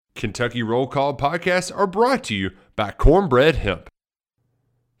Kentucky Roll Call podcasts are brought to you by Cornbread Hemp.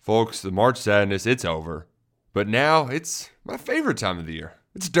 Folks, the March Sadness, it's over. But now it's my favorite time of the year.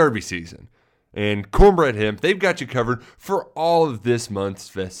 It's Derby season. And Cornbread Hemp, they've got you covered for all of this month's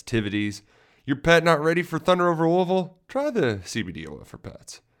festivities. Your pet not ready for Thunder over Louisville? Try the CBD oil for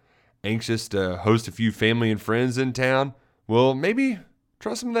pets. Anxious to host a few family and friends in town? Well, maybe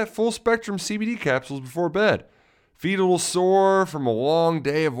try some of that full spectrum CBD capsules before bed. Feet a little sore from a long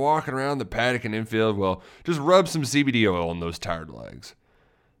day of walking around the paddock and infield? Well, just rub some CBD oil on those tired legs.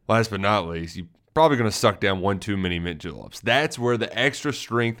 Last but not least, you're probably going to suck down one too many mint juleps. That's where the extra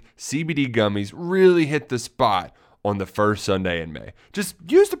strength CBD gummies really hit the spot on the first Sunday in May. Just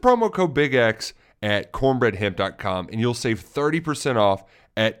use the promo code BIGX at cornbreadhemp.com and you'll save 30% off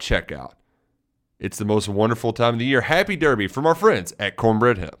at checkout. It's the most wonderful time of the year. Happy Derby from our friends at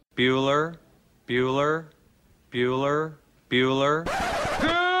Cornbread Hemp. Bueller, Bueller, Bueller, Bueller.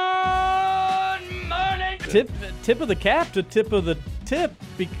 Good morning. Tip of the cap to tip of the tip.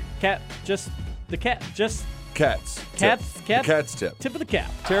 Cats. Cats tip. Tip of the cap.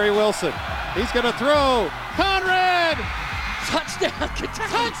 Terry Wilson. He's going to throw. Conrad! Touchdown,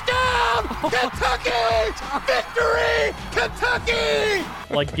 Kentucky! Touchdown! Kentucky! Victory! Kentucky!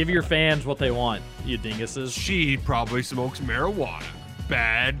 Like, give your fans what they want, you dinguses. She probably smokes marijuana.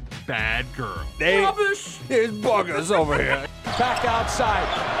 Bad girl. Rubbish! There's buggers over here. Back outside.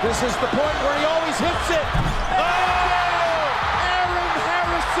 This is the point where he always hits it. Oh! Aaron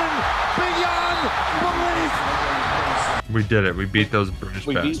Harrison beyond belief. We did it. We beat those British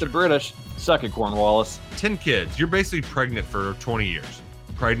We beat the British. Suck it, Cornwallis. 10 kids. You're basically pregnant for 20 years.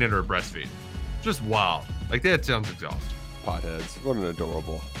 Pregnant or breastfeeding. Just wild. Like, that sounds exhausting. Potheads. What an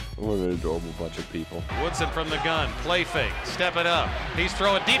adorable bunch of people. Woodson from the gun. Play fake. Step it up. He's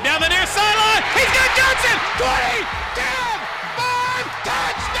throwing deep down the near sideline. He's got Johnson. 20, 10, 5,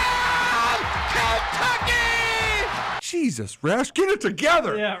 touchdown! Kentucky! Jesus, Rash, get it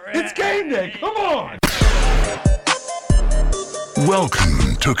together. Yeah, right. It's game day. Come on.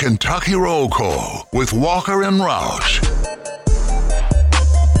 Welcome to Kentucky Roll Call with Walker and Roush.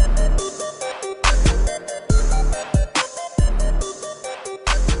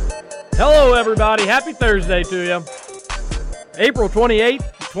 Hello, everybody. Happy Thursday to you. April 28th,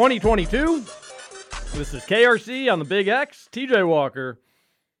 2022. This is KRC on the Big X. TJ Walker.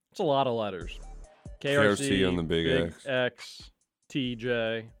 It's a lot of letters. KRC on the Big X. X.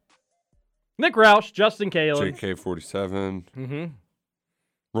 TJ. Nick Roush, Justin Kalen. JK47. Mm-hmm.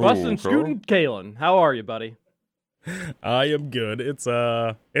 Roll Bustin' call. Scootin' Kalen. How are you, buddy? I am good. It's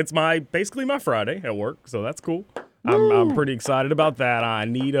basically my Friday at work, so that's cool. I'm pretty excited about that. I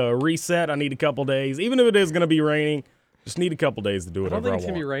need a reset. I need a couple days, even if it is going to be raining. Just need a couple days to do I whatever don't think I it's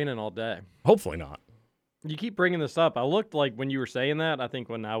going to be want. raining all day. Hopefully not. You keep bringing this up. I looked like when you were saying that, I think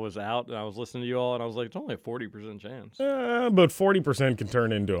when I was out and I was listening to you all, and I was like, it's only a 40% chance. But 40% can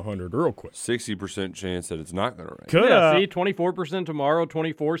turn into 100 real quick. 60% chance that it's not going to rain. Could Yeah, see, 24% tomorrow,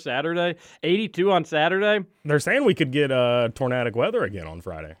 24 Saturday, 82 on Saturday. They're saying we could get tornadic weather again on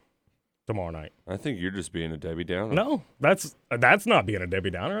Friday, tomorrow night. I think you're just being a Debbie Downer. No, that's not being a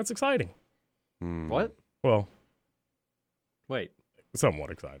Debbie Downer. That's exciting. What? Well, Wait, somewhat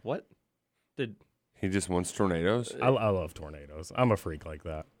exciting. what? He just wants tornadoes. I love tornadoes. I'm a freak like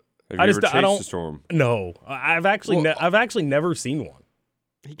that. Have I you just- ever I chased don't- a storm? No, I've actually never seen one.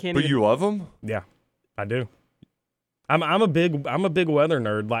 He can't But even. you love them? Yeah, I do. I'm a big weather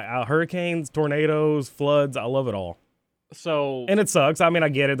nerd. Like hurricanes, tornadoes, floods. I love it all. So, And it sucks. I mean, I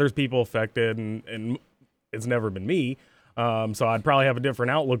get it. There's people affected, and it's never been me. So I'd probably have a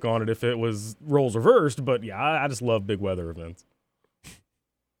different outlook on it if it was roles reversed. But yeah, I just love big weather events.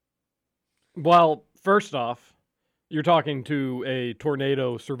 well, first off, you're talking to a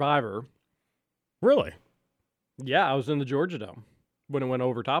tornado survivor. Really, Yeah, I was in the Georgia Dome when it went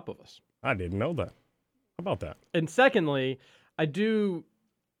over top of us. I didn't know that. How about that? And secondly, I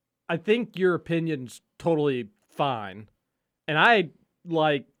think your opinion's totally fine. And I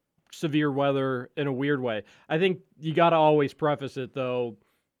like severe weather in a weird way. I think you got to always preface it, though,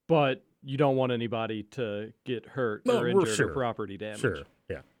 but you don't want anybody to get hurt No, or we're injured sure. or property damage. Sure.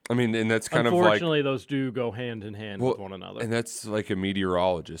 Yeah. I mean, and that's kind of like... Unfortunately, those do go hand in hand with one another. And that's like a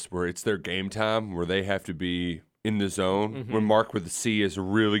meteorologist where it's their game time where they have to be in the zone. Mm-hmm. When Mark with the C is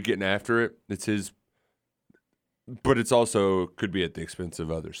really getting after it, it's his... But it's also could be at the expense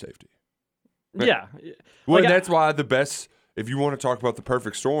of other safety. Yeah. Well, Like, and that's why the best, if you want to talk about the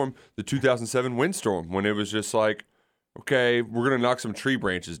perfect storm, the 2007 windstorm, when it was just like, okay, we're going to knock some tree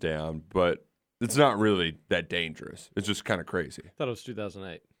branches down, but it's not really that dangerous. It's just kind of crazy. I thought it was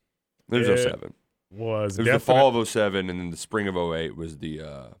 2008. It was Yeah. 07. Was It was the fall of 07, and then the spring of 08 was the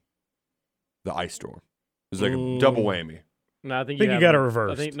the ice storm. It was like a double whammy. No, I think you got it them-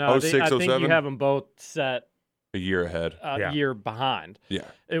 reversed. I think, no, I think 06, you have them both set A year ahead. a year behind. Yeah.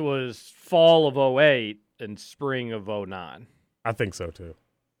 It was fall of 08 and spring of 09. I think so too.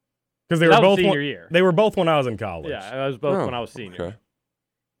 Because they That were was both senior year. They were both when I was in college. Yeah, it was both when I was senior. Okay.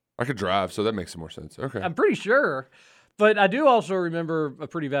 I could drive, so that makes more sense. Okay. I'm pretty sure. But I do also remember a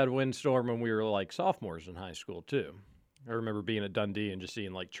pretty bad windstorm when we were like sophomores in high school too. I remember being at Dundee and just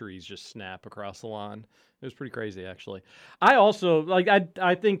seeing like trees just snap across the lawn. It was pretty crazy actually. I also like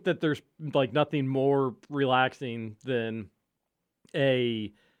I think that there's like nothing more relaxing than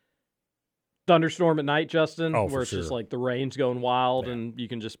a thunderstorm at night, Justin, Oh, where for it's just sure. like the rain's going wild and you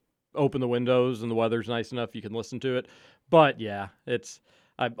can just open the windows and the weather's nice enough you can listen to it. But yeah,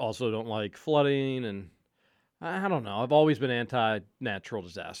 I also don't like flooding and I don't know. I've always been anti-natural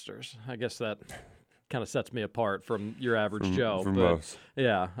disasters. I guess that kind of sets me apart from your average Joe. From but most.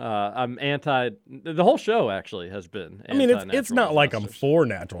 yeah, I'm anti. The whole show actually has been. I mean, it's anti-natural not like I'm disasters. for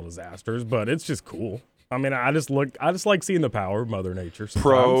natural disasters, but it's just cool. I mean, I just like seeing the power of Mother Nature. Sometimes.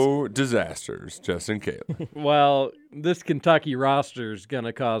 Pro disasters, Justin Caleb. Well, this Kentucky roster is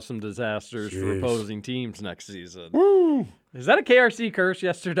gonna cause some disasters for Jeez. opposing teams next season. Woo! Is that a KRC curse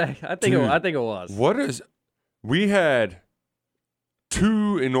yesterday? I think it was. What is? We had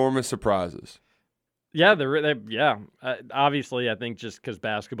 2 enormous surprises. Yeah, obviously, I think just because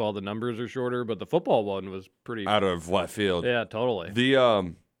basketball, the numbers are shorter, but the football one was pretty. Out of left field. Yeah, totally.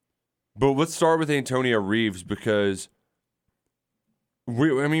 But let's start with Antonio Reeves because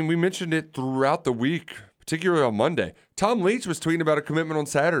we mentioned it throughout the week, particularly on Monday. Tom Leach was tweeting about a commitment on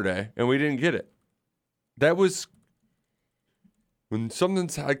Saturday, and we didn't get it. That was when something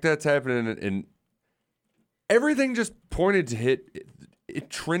like that's happening, and everything just pointed to it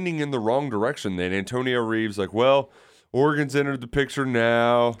trending in the wrong direction. Then Antonio Reeves, like, well, Oregon's entered the picture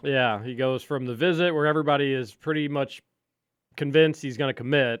now. Yeah, he goes from the visit where everybody is pretty much convinced he's going to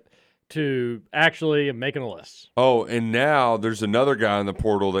commit to actually making a list. Oh, and now there's another guy in the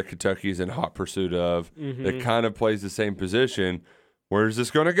portal that Kentucky's in hot pursuit of that kind of plays the same position. Where's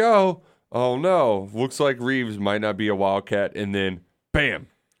this going to go? Oh, no. Looks like Reeves might not be a Wildcat. And then, bam,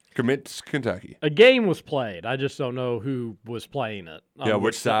 commits to Kentucky. A game was played. I just don't know who was playing it. Yeah,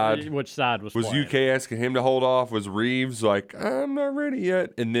 which side? Which side was Was playing. UK asking him to hold off? Was Reeves like, I'm not ready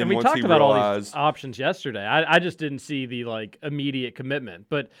yet? And then And we once talked he about all these realized, options yesterday. I just didn't see the like immediate commitment.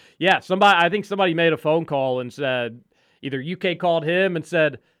 But yeah, I think somebody made a phone call and said either UK called him and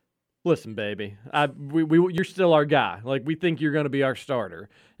said, "Listen, baby, you're still our guy. Like we think you're going to be our starter,"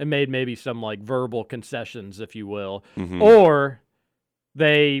 and made maybe some like verbal concessions, if you will, or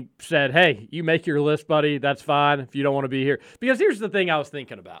they said, "Hey, you make your list, buddy. That's fine if you don't want to be here." Because here's the thing I was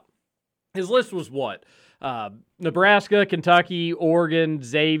thinking about. His list was what? Nebraska, Kentucky, Oregon,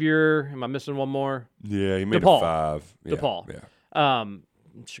 Xavier. Am I missing one more? yeah, he made DePaul. it 5. Yeah, DePaul. Yeah.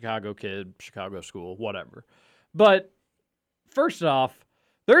 Chicago kid, Chicago school, whatever. But first off,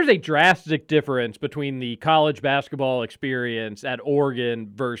 there's a drastic difference between the college basketball experience at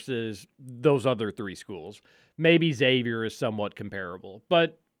Oregon versus those other 3 schools. Maybe Xavier is somewhat comparable,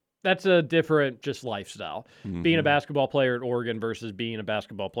 but that's a different just lifestyle. Being a basketball player at Oregon versus being a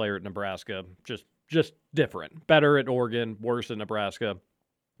basketball player at Nebraska, just different. Better at Oregon, worse at Nebraska.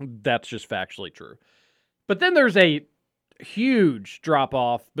 That's just factually true. But then there's a huge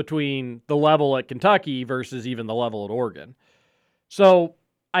drop-off between the level at Kentucky versus even the level at Oregon. So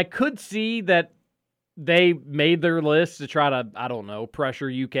I could see that they made their list to try to, I don't know, pressure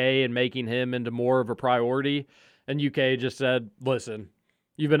UK and making him into more of a priority. And UK just said, listen,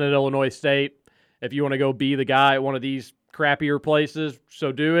 you've been at Illinois State. If you want to go be the guy at one of these crappier places,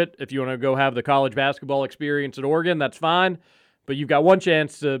 so do it. If you want to go have the college basketball experience at Oregon, that's fine. But you've got one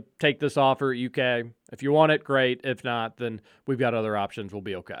chance to take this offer at UK. If you want it, great. If not, then we've got other options. We'll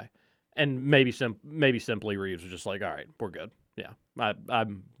be okay. And maybe simply Reeves was just like, all right, we're good. Yeah,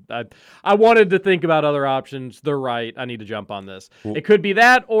 I wanted to think about other options. They're right. I need to jump on this. It could be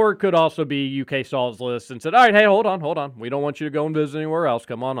that, or it could also be UK saw his list and said, all right, hey, hold on. We don't want you to go and visit anywhere else.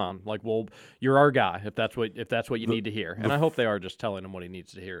 Come on. Like, well, you're our guy if that's what you need to hear. And I hope they are just telling him what he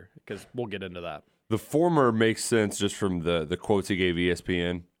needs to hear because we'll get into that. The former makes sense just from the quotes he gave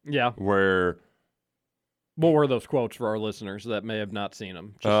ESPN. Yeah. Where what were those quotes for our listeners that may have not seen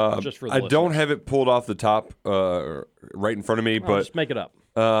them? Just for the I don't have it pulled off the top right in front of me, but just make it up.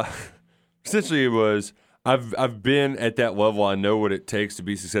 Essentially, it was I've been at that level. I know what it takes to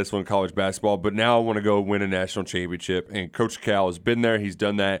be successful in college basketball, but now I want to go win a national championship. And Coach Cal has been there. He's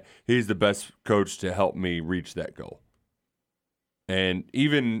done that. He's the best coach to help me reach that goal. And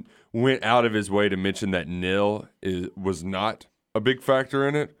even went out of his way to mention that nil was not a big factor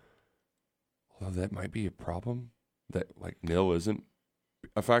in it. Although that might be a problem that like nil isn't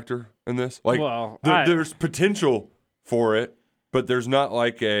a factor in this. Like, Well, there's potential for it, but there's not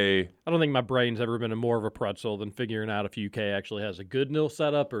like I don't think my brain's ever been more of a pretzel than figuring out if UK actually has a good nil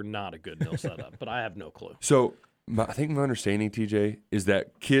setup or not a good nil setup. But I have no clue. So I think my understanding, TJ, is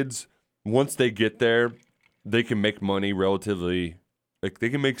that kids, once they get there, they can make money relatively, like they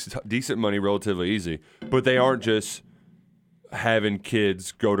can make decent money relatively easy, but they aren't just having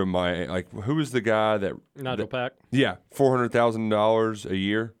kids go to who is the guy that Nigel Pack. Yeah, $400,000 a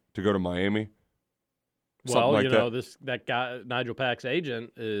year to go to Miami. Well, like that guy Nigel Pack's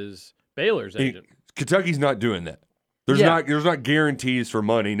agent is Baylor's agent. Kentucky's not doing that. There's not guarantees for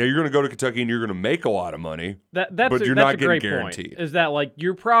money. Now you're going to go to Kentucky and you're going to make a lot of money. That's but you're that's not a great getting guaranteed. Point, is that like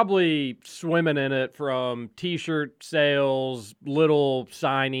you're probably swimming in it from T-shirt sales, little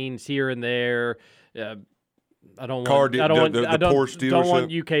signings here and there. I don't want UK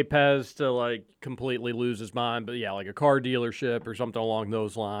Pez to like completely lose his mind, but yeah, like a car dealership or something along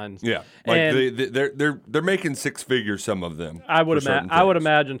those lines. Yeah, like they're making six figures. Some of them, I would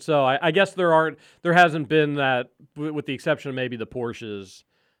imagine so. I guess there hasn't been that, with the exception of maybe the Porsches.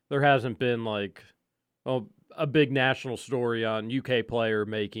 There hasn't been like a big national story on UK player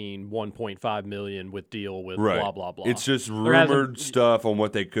making $1.5 million with deal with blah blah blah. It's just rumored stuff on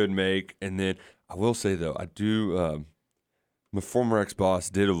what they could make, and then. I will say, though, I do my former ex-boss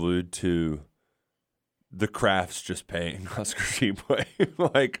did allude to the Crafts just paying Oscar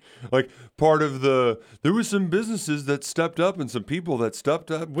Tshiebwe. like part of there was some businesses that stepped up and some people that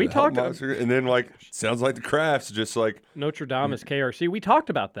stepped up. We talked about Oscar, and then sounds like the Crafts just like Notre Dame is KRC. We talked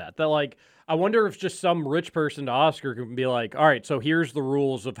about that. That like I wonder if just some rich person to Oscar can be like, all right, so here's the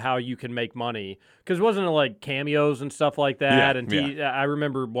rules of how you can make money. Because wasn't it like cameos and stuff like that? I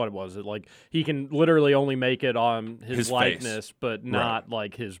remember what it was. Like he can literally only make it on his likeness, face. But not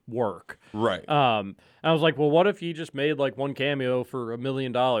like his work. Right. I was like, well, what if he just made like one cameo for $1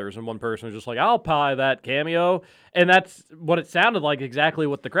 million and one person was just like, I'll buy that cameo. And that's what it sounded like, exactly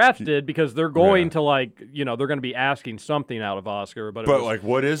what the Crafts did, because they're going to they're going to be asking something out of Oscar. But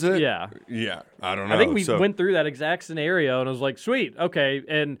what is it? Yeah. Yeah. I don't know. I think we went through that exact scenario and I was like, sweet. Okay.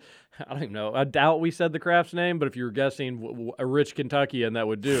 And I don't even know. I doubt we said the Crafts name, but if you were guessing a rich Kentuckian that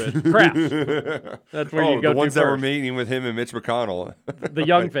would do it, Crafts. That's where you go. The ones that were meeting with him and Mitch McConnell. The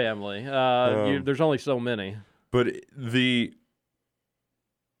Young family. There's only so many. But the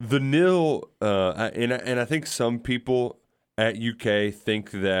nil, and I think some people at UK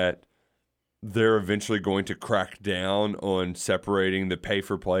think that they're eventually going to crack down on separating the pay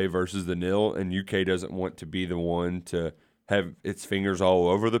for play versus the nil, and UK doesn't want to be the one to have its fingers all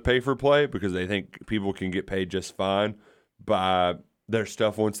over the pay for play because they think people can get paid just fine by their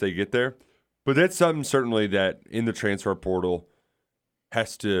stuff once they get there. But that's something certainly that in the transfer portal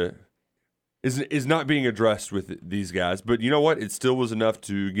is not being addressed with these guys. But you know what? It still was enough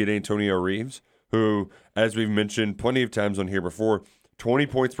to get Antonio Reeves, who, as we've mentioned plenty of times on here before, 20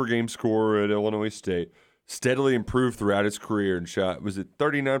 points per game scorer at Illinois State, steadily improved throughout his career and shot. Was it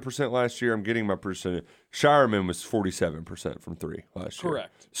 39% last year? I'm getting my percentage. Shireman was 47% from three last year.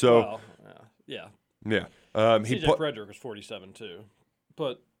 Correct. So, yeah. CJ Frederick was 47 too,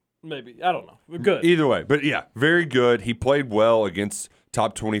 but maybe, I don't know. Good. Either way, but yeah, very good. He played well against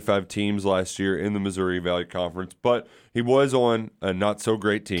top 25 teams last year in the Missouri Valley Conference, but he was on a not so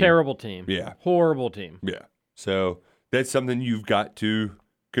great team. Terrible team. Yeah. Horrible team. Yeah. So that's something you've got to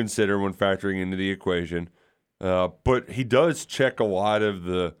consider when factoring into the equation. But he does check a lot of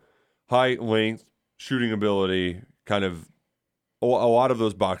the height, length, shooting ability, kind of a lot of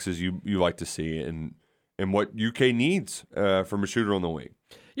those boxes you like to see and what UK needs from a shooter on the wing.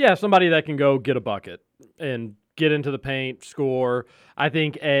 Yeah, somebody that can go get a bucket and get into the paint, score. I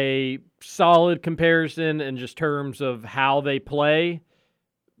think a solid comparison in just terms of how they play,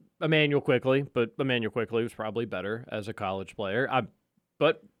 Immanuel Quickley, but Immanuel Quickley was probably better as a college player.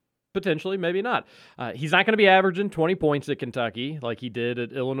 But potentially, maybe not. He's not going to be averaging 20 points at Kentucky like he did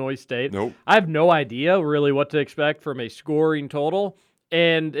at Illinois State. Nope. I have no idea really what to expect from a scoring total.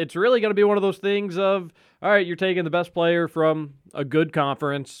 And it's really going to be one of those things of, all right, you're taking the best player from a good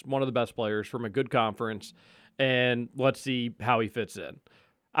conference, one of the best players from a good conference, and let's see how he fits in.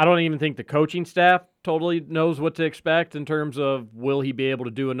 I don't even think the coaching staff totally knows what to expect in terms of, will he be able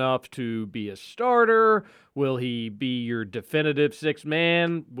to do enough to be a starter? Will he be your definitive sixth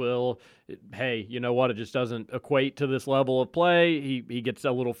man? Hey, you know what? It just doesn't equate to this level of play. He gets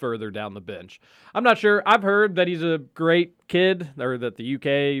a little further down the bench. I'm not sure. I've heard that he's a great kid, or that the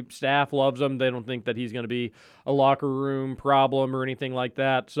UK staff loves him. They don't think that he's going to be a locker room problem or anything like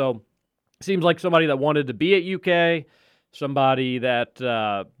that. So seems like somebody that wanted to be at UK. somebody that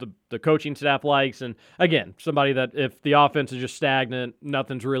the coaching staff likes, and again, somebody that if the offense is just stagnant,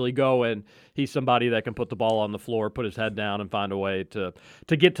 nothing's really going, he's somebody that can put the ball on the floor, put his head down, and find a way to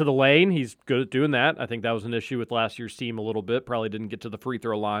get to the lane. He's good at doing that. I think that was an issue with last year's team a little bit. Probably didn't get to the free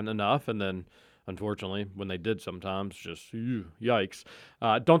throw line enough, and then unfortunately, when they did sometimes, just yikes.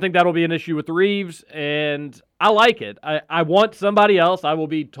 Don't think that'll be an issue with Reeves, and I like it. I want somebody else. I will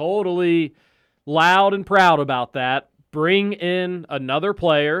be totally loud and proud about that. Bring in another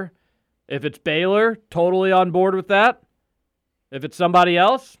player. If it's Baylor, totally on board with that. If it's somebody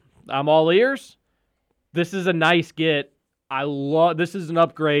else, I'm all ears. This is a nice get. This is an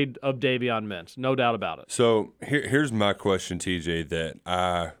upgrade of Davion Mintz, no doubt about it. So here's my question, TJ, that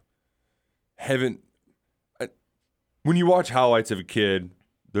I haven't – when you watch highlights of a kid,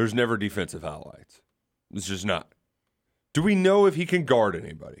 there's never defensive highlights. It's just not. Do we know if he can guard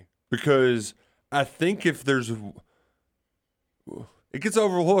anybody? Because I think if there's – it gets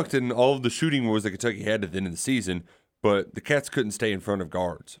overlooked in all of the shooting wars that Kentucky had at the end of the season, but the Cats couldn't stay in front of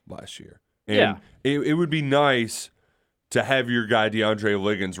guards last year. And it would be nice to have your guy DeAndre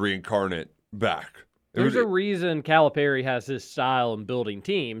Liggins reincarnate back. There's a reason Calipari has his style in building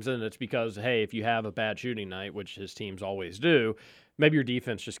teams, and it's because, hey, if you have a bad shooting night, which his teams always do, maybe your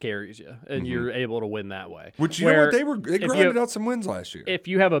defense just carries you, and you're able to win that way. Which, you know what, they grinded out some wins last year. If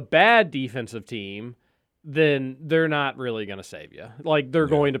you have a bad defensive team, then they're not really going to save you. Like, they're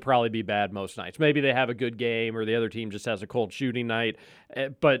going to probably be bad most nights. Maybe they have a good game, or the other team just has a cold shooting night,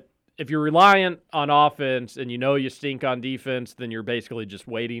 but if you're reliant on offense and you know you stink on defense, then you're basically just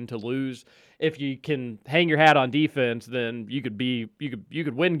waiting to lose. If you can hang your hat on defense, then you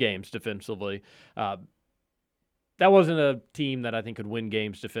could win games defensively. That wasn't a team that I think could win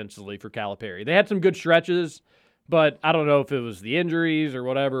games defensively for Calipari. They had some good stretches, but I don't know if it was the injuries or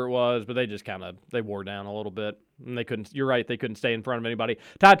whatever it was, but they just they wore down a little bit. And they couldn't. You're right. They couldn't stay in front of anybody.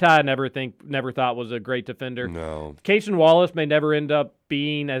 Ty never thought was a great defender. No. Cason Wallace may never end up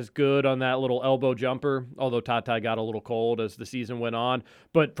being as good on that little elbow jumper, although Ty got a little cold as the season went on.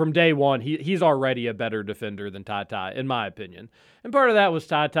 But from day one, he's already a better defender than Ty, in my opinion. And part of that was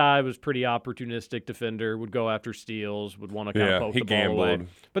Ty was pretty opportunistic defender, would go after steals, would want to kind of poke the ball away.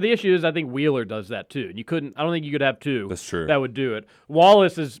 But the issue is I think Wheeler does that too. And I don't think you could have two That's true. that would do it.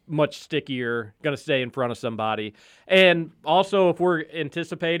 Wallace is much stickier, going to stay in front of somebody. And also, if we're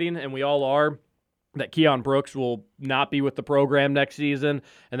anticipating, and we all are, that Keon Brooks will not be with the program next season,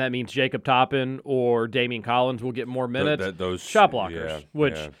 and that means Jacob Toppin or Damian Collins will get more minutes. Those shot blockers,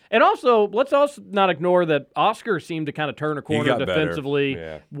 and also let's also not ignore that Oscar seemed to kind of turn a corner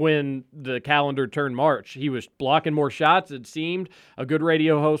defensively when the calendar turned March. He was blocking more shots. It seemed a good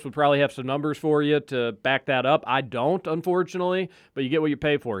radio host would probably have some numbers for you to back that up. I don't, unfortunately, but you get what you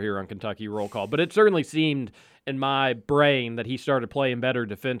pay for here on Kentucky Roll Call. But it certainly seemed in my brain that he started playing better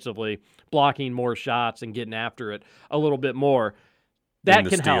defensively, blocking more shots and getting after it a little bit more. That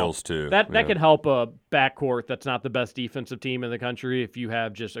can help. Too. That can help a backcourt that's not the best defensive team in the country if you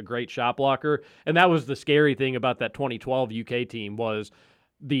have just a great shot blocker. And that was the scary thing about that 2012 UK team was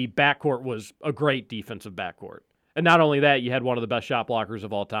the backcourt was a great defensive backcourt. And not only that, you had one of the best shot blockers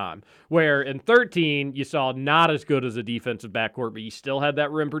of all time. Where in 13, you saw not as good as a defensive backcourt, but you still had that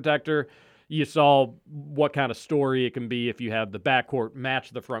rim protector. You saw what kind of story it can be if you have the backcourt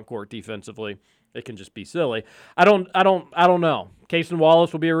match the front court defensively. It can just be silly. I don't know. Cason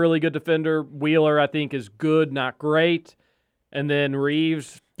Wallace will be a really good defender. Wheeler, I think, is good, not great. And then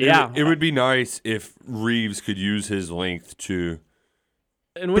Reeves, It would be nice if Reeves could use his length to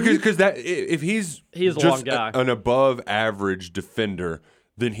because if he's a long guy, an above average defender,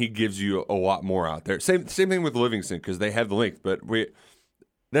 then he gives you a lot more out there. Same thing with Livingston because they have the length, but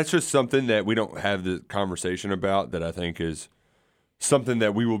that's just something that we don't have the conversation about that I think is something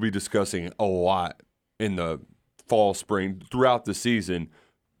that we will be discussing a lot in the fall, spring, throughout the season.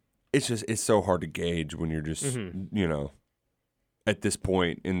 It's so hard to gauge when you're just, at this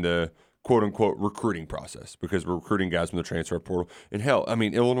point in the quote-unquote recruiting process because we're recruiting guys from the transfer portal. And hell, I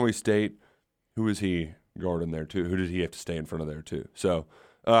mean, Illinois State, who is he guarding there too? Who did he have to stay in front of there too? So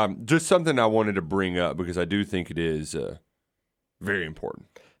just something I wanted to bring up because I do think it is very important.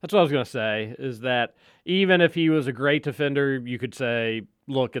 That's what I was going to say, is that even if he was a great defender, you could say,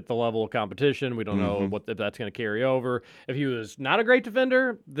 look at the level of competition. We don't know if that's going to carry over. If he was not a great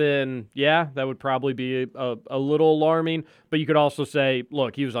defender, then, that would probably be a little alarming. But you could also say,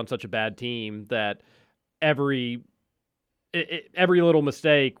 look, he was on such a bad team that every little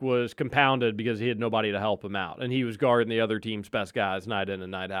mistake was compounded because he had nobody to help him out. And he was guarding the other team's best guys night in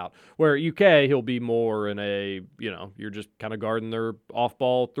and night out. Where at UK, he'll be more in a, you're just kind of guarding their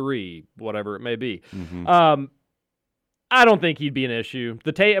off-ball three, whatever it may be. I don't think he'd be an issue.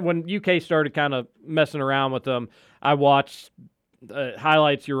 When UK started kind of messing around with them, I watched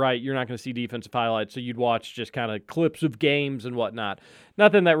highlights. You're right. You're not going to see defensive highlights, so you'd watch just kind of clips of games and whatnot.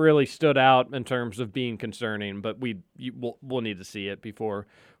 Nothing that really stood out in terms of being concerning, but we'll need to see it before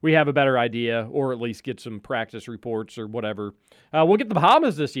we have a better idea, or at least get some practice reports or whatever. We'll get the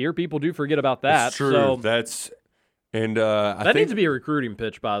Bahamas this year. People do forget about that. That's true. So that needs to be a recruiting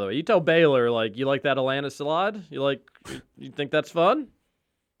pitch, by the way. You tell Baylor, like, you like that Atlantis salad? You think that's fun?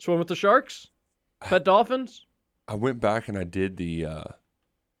 Swim with the sharks? Pet dolphins? I went back and I did the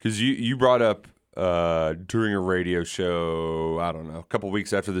because you brought up during a radio show, I don't know, a couple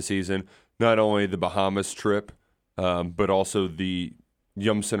weeks after the season, not only the Bahamas trip, but also the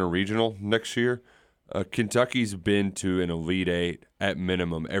Yum Center Regional next year. Kentucky's been to an Elite Eight at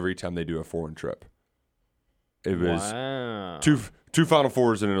minimum every time they do a foreign trip. It was two Final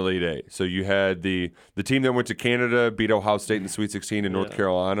Fours in an Elite Eight. So you had the team that went to Canada, beat Ohio State in the Sweet 16 in North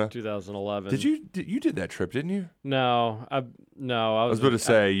Carolina. 2011. Did you did that trip, didn't you? No, I was about to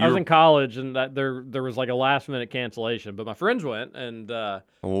say I was in college, and that there was like a last minute cancellation, but my friends went, and they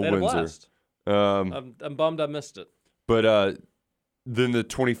had a blast. I'm bummed I missed it. But then the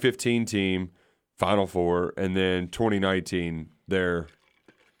 2015 team, Final Four, and then 2019, they're,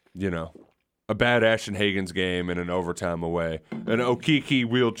 a bad Ashton Hagens game and an overtime away, an Okiki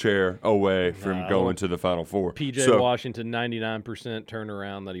wheelchair away from going to the Final Four. PJ Washington, 99%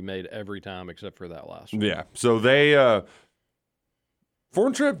 turnaround that he made every time except for that last one. Yeah, so they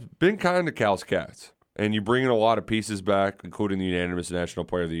foreign trip been kind of Cal's cats, and you bring in a lot of pieces back, including the unanimous National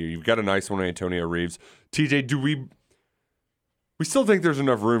Player of the Year. You've got a nice one, Antonio Reeves. TJ, do we still think there's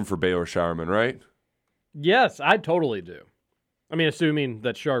enough room for Baylor Showerman, right? Yes, I totally do. I mean, assuming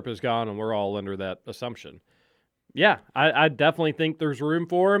that Sharp is gone and we're all under that assumption. Yeah, I definitely think there's room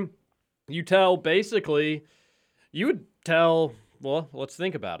for him. You would tell, well, let's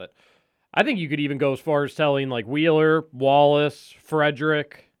think about it. I think you could even go as far as telling like Wheeler, Wallace,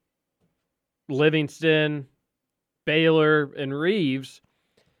 Frederick, Livingston, Baylor, and Reeves.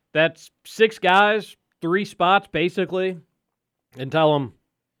 That's 6 guys, 3 spots basically, and tell them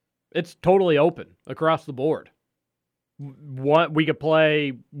it's totally open across the board. What we could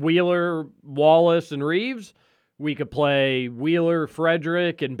play Wheeler, Wallace, and Reeves. We could play Wheeler,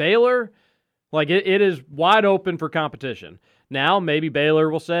 Frederick, and Baylor. Like it is wide open for competition. Now maybe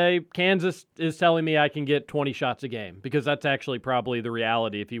Baylor will say Kansas is telling me I can get 20 shots a game, because that's actually probably the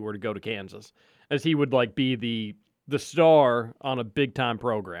reality if he were to go to Kansas, as he would like be the star on a big time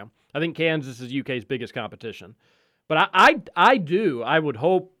program. I think Kansas is UK's biggest competition. But I would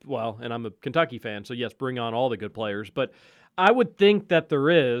hope, well, and I'm a Kentucky fan, so yes, bring on all the good players. But I would think that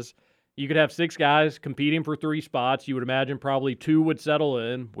you could have 6 guys competing for 3 spots. You would imagine probably 2 would settle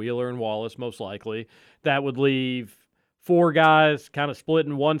in, Wheeler and Wallace most likely. That would leave 4 guys kind of split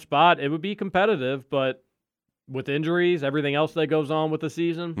in one spot. It would be competitive, but with injuries, everything else that goes on with the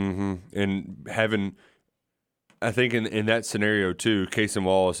season. Mm-hmm. And having, I think in that scenario too, Cason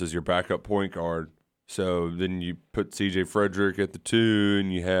Wallace is your backup point guard. So then you put C.J. Frederick at the 2,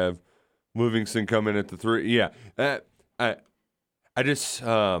 and you have Livingston come in at the 3. Yeah, I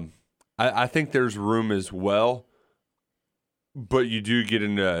think there's room as well, but you do get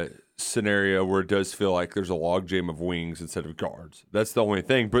in a scenario where it does feel like there's a logjam of wings instead of guards. That's the only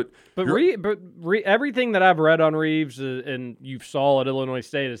thing. But everything that I've read on Reeves and you saw at Illinois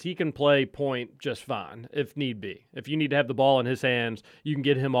State is he can play point just fine if need be. If you need to have the ball in his hands, you can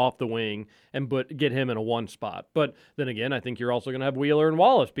get him off the wing and get him in a 1 spot. But then again, I think you're also going to have Wheeler and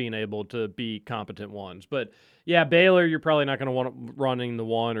Wallace being able to be competent ones. But yeah, Baylor, you're probably not going to want running the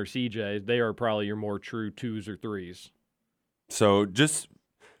 1 or CJ. They are probably your more true 2s or 3s. So just.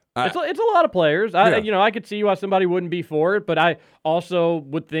 It's a lot of players. I could see why somebody wouldn't be for it, but I also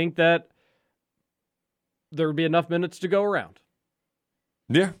would think that there would be enough minutes to go around.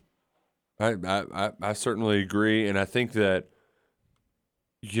 Yeah, I certainly agree, and I think that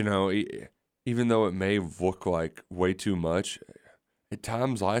even though it may look like way too much, at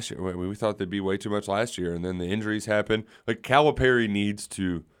times last year we thought there'd be way too much last year, and then the injuries happened. Like Calipari needs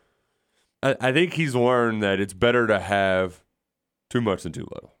to. I think he's learned that it's better to have too much than too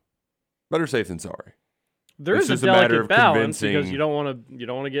little. Better safe than sorry. There is a delicate balance because you don't want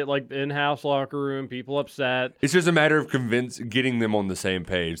to get like in-house locker room people upset. It's just a matter of getting them on the same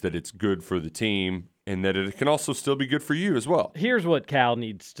page that it's good for the team and that it can also still be good for you as well. Here's what Cal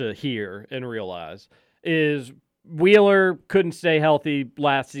needs to hear and realize is Wheeler couldn't stay healthy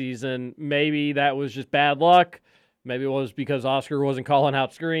last season. Maybe that was just bad luck. Maybe it was because Oscar wasn't calling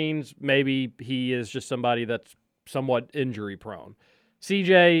out screens. Maybe he is just somebody that's somewhat injury prone.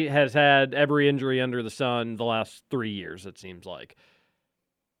 CJ has had every injury under the sun the last 3 years, it seems like.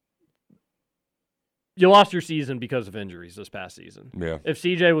 You lost your season because of injuries this past season. Yeah. If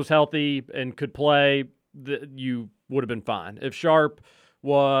CJ was healthy and could play, you would have been fine. If Sharp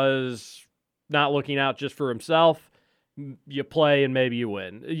was not looking out just for himself, you play and maybe you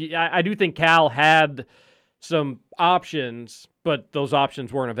win. I do think Cal had some options, but those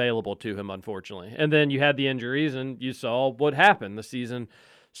options weren't available to him, unfortunately. And then you had the injuries, and you saw what happened. The season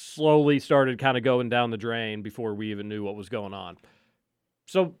slowly started kind of going down the drain before we even knew what was going on.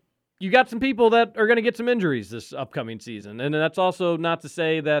 So you got some people that are going to get some injuries this upcoming season. And that's also not to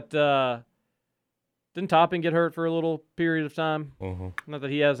say that didn't Toppin get hurt for a little period of time? Not that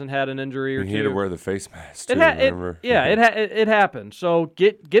he hasn't had an injury or two. He had to wear the face mask, too, remember? It happened. So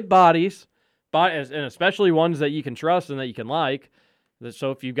get bodies, and especially ones that you can trust and that you can like.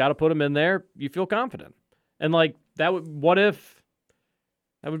 So if you've got to put them in there, you feel confident. And like what if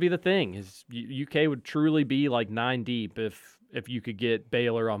that would be the thing? Is UK would truly be like 9 deep if you could get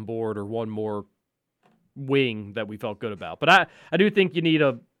Baylor on board or one more wing that we felt good about. But I do think you need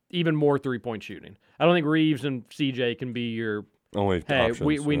even more 3-point shooting. I don't think Reeves and CJ can be your only hey,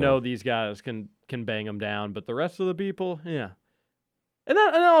 options, we know these guys can bang them down, but the rest of the people, yeah. And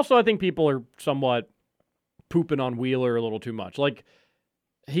also I think people are somewhat pooping on Wheeler a little too much. Like,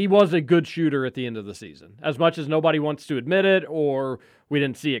 he was a good shooter at the end of the season. As much as nobody wants to admit it or we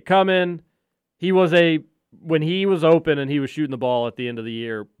didn't see it coming, when he was open and he was shooting the ball at the end of the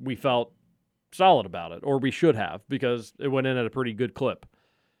year, we felt solid about it, or we should have, because it went in at a pretty good clip.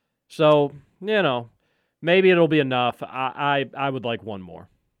 So, maybe it'll be enough. I would like one more.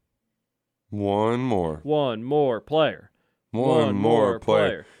 One more. One more player. One more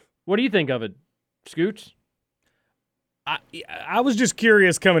player. What do you think of it, Scoots? I was just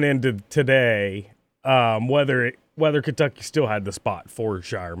curious coming into today whether Kentucky still had the spot for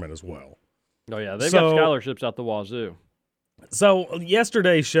Shireman as well. Oh, yeah. They've got scholarships out the wazoo. So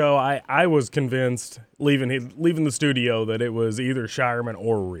yesterday's show, I was convinced, leaving the studio, that it was either Shireman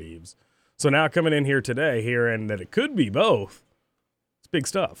or Reeves. So now coming in here today, hearing that it could be both, it's big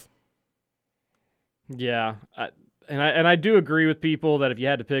stuff. Yeah. I do agree with people that if you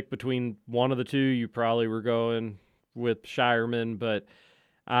had to pick between one of the two, you probably were going with Shireman. But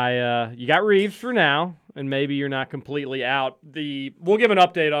you got Reeves for now, and maybe you're not completely out. We'll give an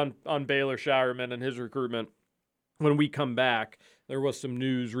update on Baylor Shireman and his recruitment when we come back. There was some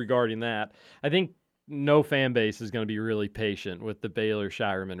news regarding that. I think no fan base is going to be really patient with the Baylor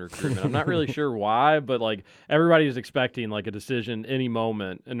Shireman recruitment. I'm not really sure why, but like everybody is expecting like a decision any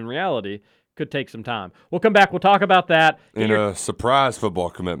moment, and in reality, could take some time. We'll come back. We'll talk about that. A surprise football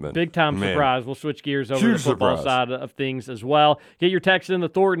commitment. Big time surprise. We'll switch gears over to the football side of things as well. Get your text in the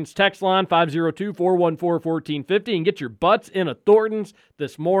Thornton's text line, 502-414-1450, and get your butts in a Thornton's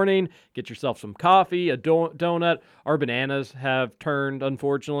this morning. Get yourself some coffee, a donut. Our bananas have turned,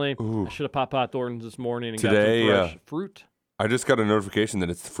 unfortunately. Ooh. I should have popped by Thornton's this morning and Today, got some fresh fruit. I just got a notification that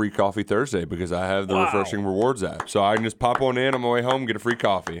it's Free Coffee Thursday because I have the Refreshing Rewards app. So I can just pop on in on my way home, get a free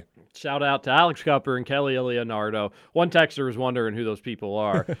coffee. Shout out to Alex Cupper and Kelly Leonardo. One texter was wondering who those people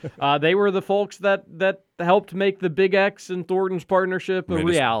are. They were the folks that helped make the Big X and Thornton's partnership a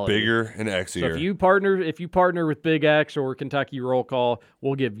reality. Bigger and X-ier. So if you partner with Big X or Kentucky Roll Call,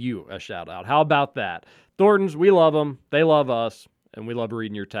 we'll give you a shout out. How about that? Thornton's, we love them. They love us. And we love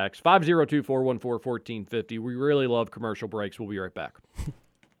reading your text. 502-414-1450. We really love commercial breaks. We'll be right back.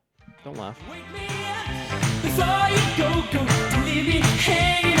 Don't laugh. Wake me up before you go. Don't leave me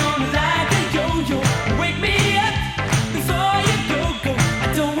hanging on like a yo-yo. Wake me up before you go.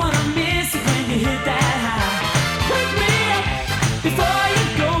 I don't want to miss it when you hit that high. Wake me up before you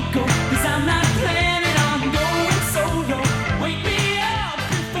go. 'Cause I'm not planning on going solo. Wake me up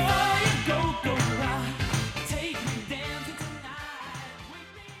before you go. Take me dancing tonight. Wake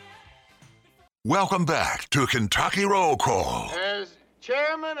me up. Welcome back to Kentucky Roll Call. As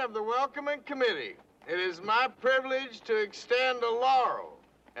chairman of the welcoming committee, it is my privilege to extend a laurel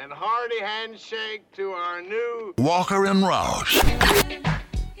and hearty handshake to our new Walker and Roush.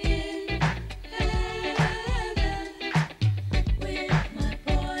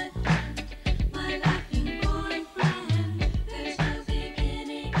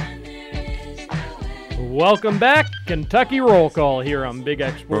 Welcome back. Kentucky Roll Call here on Big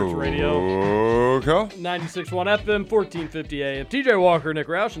X Sports Radio. Okay. 96.1 FM, 1450 AM. TJ Walker, Nick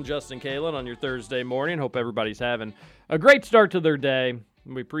Roush, and Justin Kalen on your Thursday morning. Hope everybody's having a great start to their day.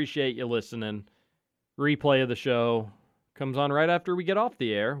 We appreciate you listening. Replay of the show comes on right after we get off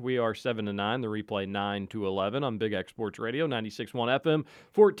the air. We are 7 to 9. The replay 9 to 11 on Big X Sports Radio, 96.1 FM,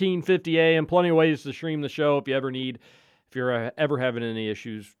 1450 AM. Plenty of ways to stream the show if you ever need If you're ever having any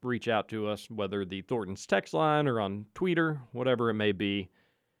issues, reach out to us, whether the Thornton's text line or on Twitter, whatever it may be.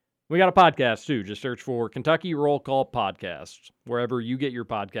 We got a podcast, too. Just search for Kentucky Roll Call Podcasts. Wherever you get your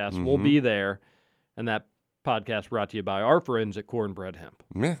podcasts, we'll be there. And that podcast brought to you by our friends at Cornbread Hemp.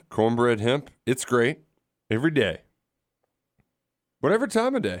 Yeah, Cornbread Hemp. It's great. Every day. Whatever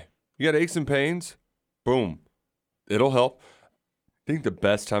time of day. You got aches and pains, boom. It'll help. I think the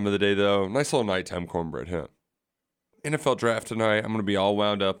best time of the day, though, nice little nighttime Cornbread Hemp. NFL draft tonight. I'm going to be all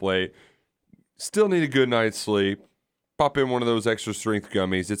wound up late. Still need a good night's sleep. Pop in one of those extra strength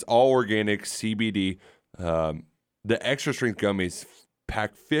gummies. It's all organic CBD. The extra strength gummies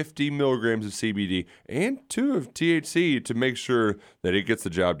pack 50 milligrams of CBD and 2 of THC to make sure that it gets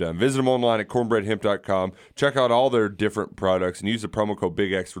the job done. Visit them online at cornbreadhemp.com. Check out all their different products and use the promo code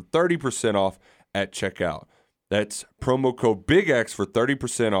BIGX for 30% off at checkout. That's promo code BIGX for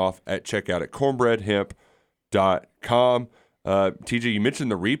 30% off at checkout at cornbreadhemp.com. TJ, you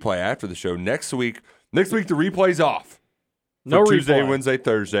mentioned the replay after the show. Next week the replay's off. No Tuesday, replay. Wednesday,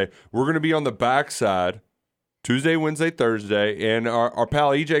 Thursday. We're going to be on the backside Tuesday, Wednesday, Thursday, and our pal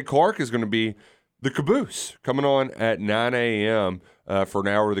EJ Clark is going to be the caboose coming on at 9 a.m. For an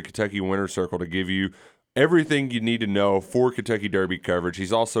hour of the Kentucky Winner's Circle to give you everything you need to know for Kentucky Derby coverage.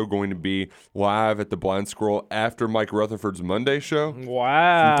 He's also going to be live at the Blind Squirrel after Mike Rutherford's Monday show.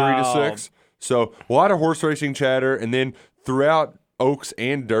 Wow. From 3 to 6. So a lot of horse racing chatter. And then throughout Oaks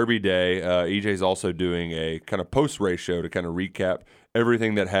and Derby Day, EJ's also doing a kind of post-race show to kind of recap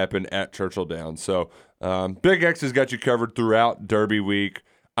everything that happened at Churchill Downs. So Big X has got you covered throughout Derby week.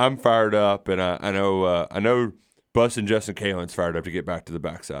 I'm fired up, and I know Bus and Justin Kalen's fired up to get back to the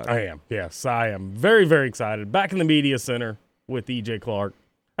backside. I am. Yes, I am very, very excited. Back in the media center with EJ Clark.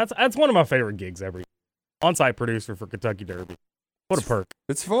 That's one of my favorite gigs every year. On-site producer for Kentucky Derby. What a perk.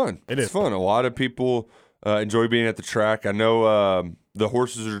 It's fun. It's fun. A lot of people enjoy being at the track. I know the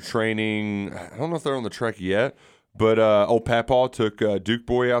horses are training. I don't know if they're on the track yet, but old Papaw took Duke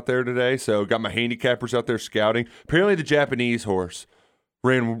Boy out there today, so got my handicappers out there scouting. Apparently the Japanese horse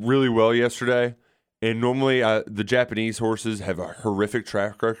ran really well yesterday, and normally the Japanese horses have a horrific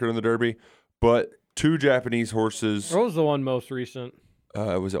track record in the Derby, but 2 Japanese horses. What was the one most recent?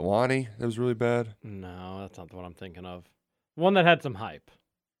 Was it Lonnie that was really bad? No, that's not the one I'm thinking of. One that had some hype.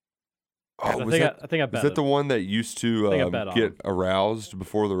 Oh, I think I bet is that the one that used to get aroused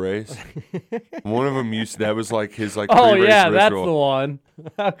before the race? One of them that was like his Oh pre-race yeah, ritual. that's the one.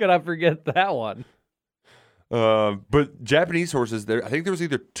 How could I forget that one? But Japanese horses, I think there was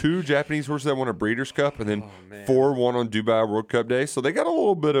either 2 Japanese horses that won a Breeders' Cup, and then 4 won on Dubai World Cup Day. So they got a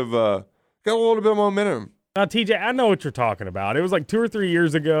little bit of momentum. Now, TJ, I know what you're talking about. It was like 2 or 3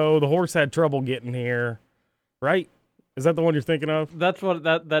 years ago. The horse had trouble getting here, right? Is that the one you're thinking of? That's what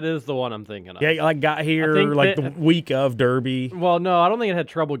that is the one I'm thinking of. Yeah, like got here like the week of Derby. Well, no, I don't think it had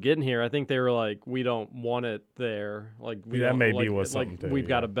trouble getting here. I think they were like, we don't want it there. Like that maybe was something too. We've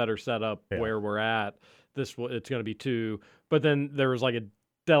got a better setup where we're at. It's going to be 2, but then there was like a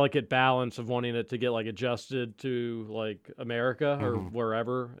delicate balance of wanting it to get like adjusted to like America or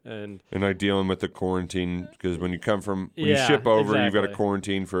wherever, and like dealing with the quarantine, because when you come from when you ship over, exactly. you've got to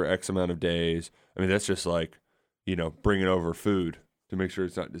quarantine for X amount of days. I mean, that's just like, bringing over food to make sure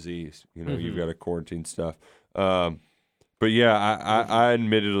it's not diseased. You've got to quarantine stuff. But yeah, I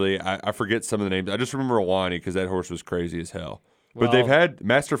admittedly I forget some of the names. I just remember Alani because that horse was crazy as hell. But they've had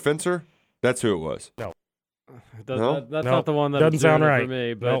Master Fencer. That's who it was. No. That's not the one that doesn't sound right for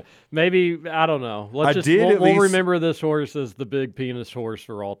me, but maybe I don't know. We'll least remember this horse as the big penis horse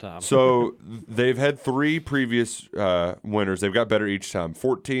for all time. So they've had 3 previous winners. They've got better each time: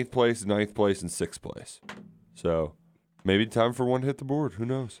 14th place, 9th place, and 6th place. So maybe time for one to hit the board. Who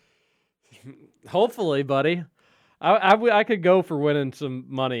knows? Hopefully, buddy. I could go for winning some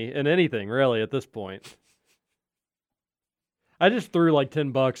money in anything really at this point. I just threw like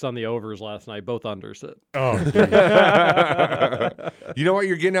 $10 on the overs last night, both unders hit. Oh, you know what?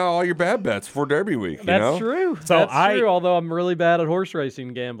 You're getting out all your bad bets for Derby week. That's true. So That's true. Although I'm really bad at horse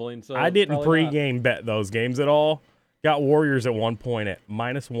racing gambling, so I didn't probably not. pregame bet those games at all. Got Warriors at one point at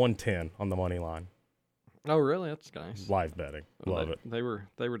 -110 on the money line. Oh, really? That's nice. Live betting. Love it. They were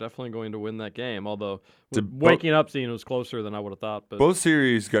definitely going to win that game, although waking up seeing it was closer than I would have thought. But both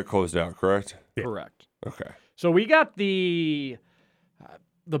series got closed out, correct? Yeah. Correct. Okay. So we got the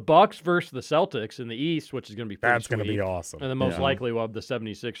Bucks versus the Celtics in the East, which is going to be pretty That's going to sweet. be awesome. And then most likely we'll have the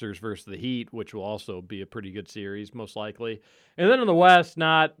 76ers versus the Heat, which will also be a pretty good series, most likely. And then in the West,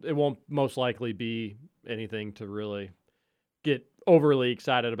 it won't most likely be anything to really get overly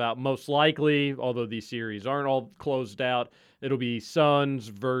excited about. Most likely, although these series aren't all closed out, it'll be Suns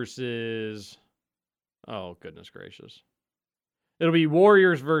versus, oh, goodness gracious. It'll be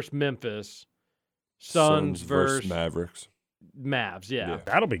Warriors versus Memphis, Suns versus Mavericks. Mavs. Yeah.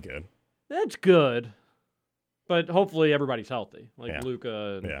 That'll be good. That's good. But hopefully everybody's healthy, like Yeah.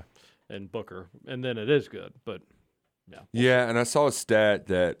 Luka and Booker, and then it is good. But Yeah, and I saw a stat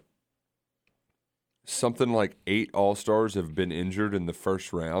that something like 8 All-Stars have been injured in the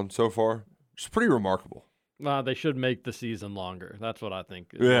first round so far. It's pretty remarkable. they should make the season longer. That's what I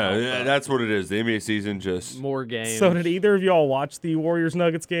think. Yeah, that's what it is. The NBA season just more games. So did either of y'all watch the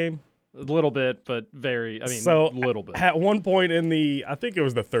Warriors-Nuggets game? A little bit, but little bit. At one point in I think it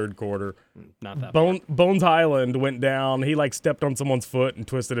was the third quarter, Not that Bones Highland went down. He stepped on someone's foot and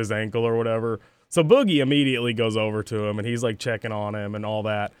twisted his ankle or whatever. So Boogie immediately goes over to him and he's checking on him and all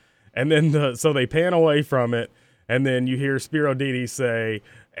that. And then so they pan away from it, and then you hear Spiro Didi say,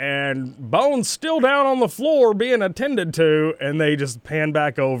 "And Bones still down on the floor being attended to," and they just pan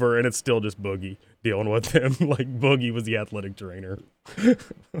back over and it's still just Boogie dealing with him Boogie was the athletic trainer.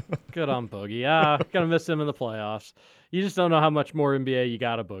 Good on Boogie. Gonna miss him in the playoffs. You just don't know how much more NBA you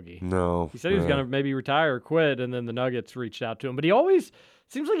got of Boogie. No. He said he was gonna maybe retire or quit, and then the Nuggets reached out to him. But he always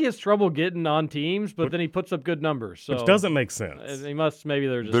seems like he has trouble getting on teams, but then he puts up good numbers. So which doesn't make sense. He must maybe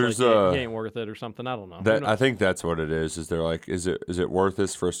they're just he ain't worth it or something. I don't know. I think that's what it is. Is they're like, is it worth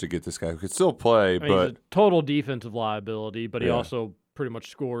this for us to get this guy who could still play, He's but a total defensive liability, but he also pretty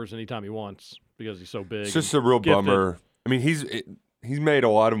much scores anytime he wants because he's so big. It's just a real gifted. bummer. I mean, he's made a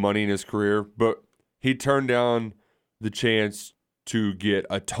lot of money in his career, but he turned down the chance to get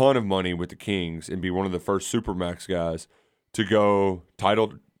a ton of money with the Kings and be one of the first Supermax guys to go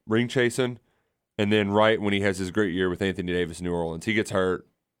title ring chasing. And then right when he has his great year with Anthony Davis in New Orleans, he gets hurt.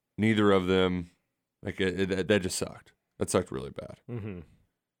 Neither of them, that just sucked. That sucked really bad. Mm-hmm.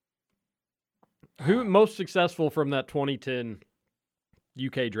 Who most successful from that 2010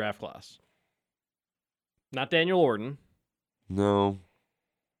 UK draft class? Not Daniel Orton. No.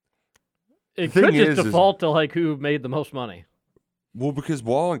 It could just default to who made the most money. Well, because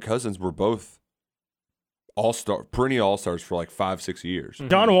Wall and Cousins were both perennial all-stars for 5-6 years. Mm-hmm.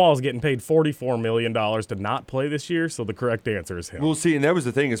 John Wall is getting paid $44 million to not play this year, so the correct answer is him. Well, see, and that was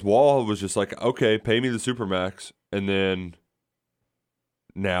the thing is Wall was just okay, pay me the Supermax, and then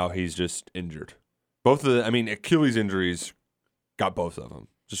now he's just injured. Both of Achilles injuries got both of them.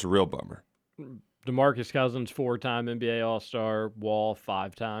 Just a real bummer. DeMarcus Cousins, 4-time NBA All-Star. Wall,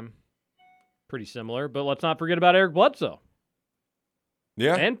 5-time. Pretty similar, but let's not forget about Eric Bledsoe.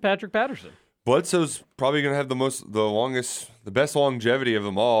 Yeah. And Patrick Patterson. Bledsoe's probably going to have the best longevity of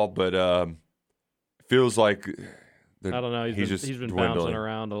them all, but feels like I don't know. He's been bouncing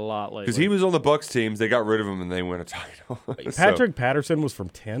around a lot lately. Because he was on the Bucks teams, they got rid of him and they win a title. Patrick Patterson was from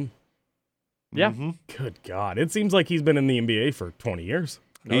 10. Yeah. Mm-hmm. Good God. It seems like he's been in the NBA for 20 years.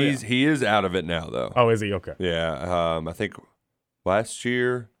 He is out of it now, though. Oh, is he? Okay. Yeah. I think last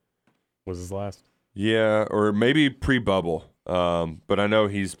year was his last. Yeah, or maybe pre-bubble. But I know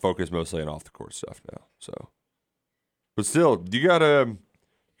he's focused mostly on off-the-court stuff now. So, but still, you got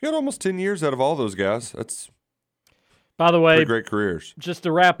almost 10 years out of all those guys. That's by the way, pretty great careers. Just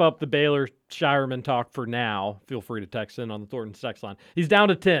to wrap up the Baylor Shireman talk for now, feel free to text in on the Thornton text line. He's down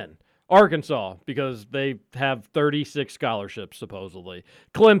to 10. Arkansas, because they have 36 scholarships, supposedly.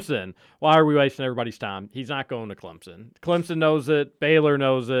 Clemson, why are we wasting everybody's time? He's not going to Clemson. Clemson knows it. Baylor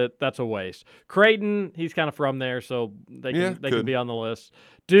knows it. That's a waste. Creighton, he's kind of from there, so they can be on the list.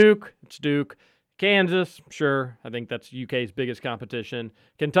 Duke, it's Duke. Kansas, sure. I think that's UK's biggest competition.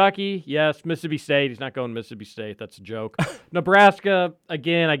 Kentucky, yes. Mississippi State, he's not going to Mississippi State. That's a joke. Nebraska,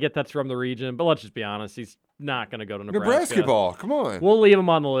 again, I get that's from the region, but let's just be honest. He's not going to go to Nebraska. Nebraska ball, come on. We'll leave him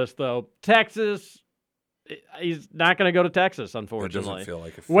on the list, though. Texas, he's not going to go to Texas, unfortunately. It doesn't feel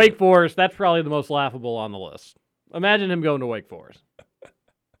like a fit. Wake Forest, that's probably the most laughable on the list. Imagine him going to Wake Forest.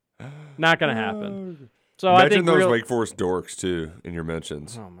 Not going to happen. So Imagine I think those Wake Forest dorks, too, in your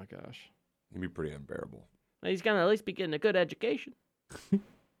mentions. Oh, my gosh. It'd be pretty unbearable. He's going to at least be getting a good education.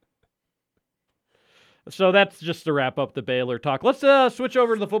 So that's just to wrap up the Baylor talk. Let's switch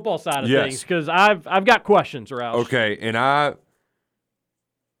over to the football side of things because I've got questions, Roush. Okay, and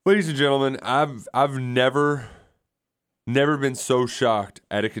ladies and gentlemen, I've never been so shocked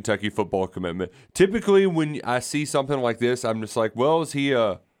at a Kentucky football commitment. Typically, when I see something like this, I'm just like, well, is he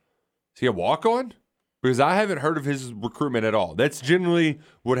a walk-on? Because I haven't heard of his recruitment at all. That's generally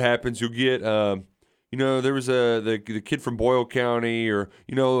what happens. You'll get, there was the kid from Boyle County or,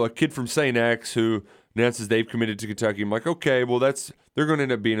 a kid from St. X who announces they've committed to Kentucky. I'm like, okay, well, they're going to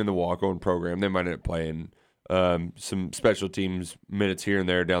end up being in the walk-on program. They might end up playing some special teams minutes here and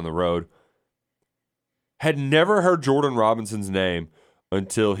there down the road. Had never heard Jordan Robinson's name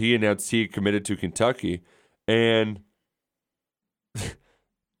until he announced he had committed to Kentucky. And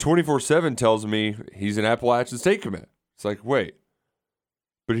 24/7 tells me he's an Appalachian State commit. It's like, wait.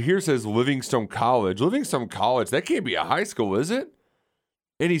 But here it says Livingstone College. Livingstone College, that can't be a high school, is it?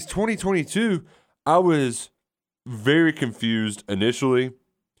 And he's 2022. I was very confused initially.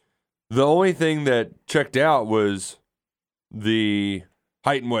 The only thing that checked out was the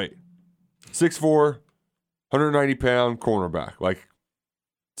height and weight. 6'4", 190-pound cornerback. Like,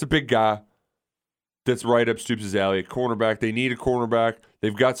 it's a big guy that's right up Stoops' alley at cornerback. They need a cornerback.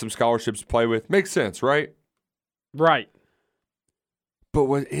 They've got some scholarships to play with. Makes sense, right? Right. But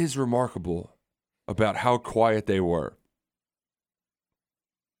what is remarkable about how quiet they were,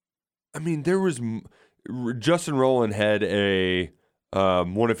 I mean, there was Justin Rowland had a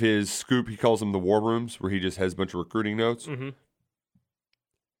one of his scoop, he calls them the war rooms, where he just has a bunch of recruiting notes,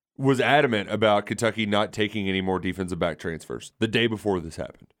 was adamant about Kentucky not taking any more defensive back transfers the day before this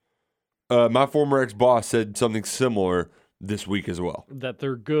happened. My former ex-boss said something similar this week as well. That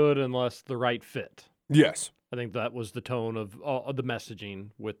they're good unless the right fit. Yes. I think that was the tone of the messaging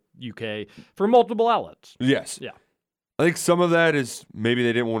with UK for multiple outlets. Yes. Yeah. I think some of that is maybe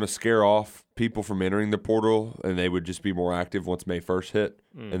they didn't want to scare off people from entering the portal, and they would just be more active once May 1st hit,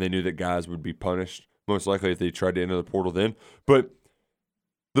 and they knew that guys would be punished, most likely if they tried to enter the portal then. But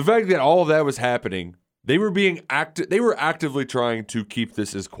the fact that all of that was happening, they were actively trying to keep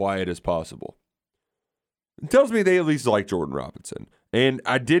this as quiet as possible. It tells me they at least like Jordan Robinson. And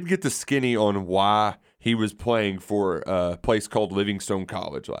I did get the skinny on why he was playing for a place called Livingstone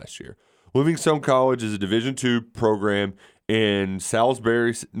College last year. Livingstone College is a Division II program in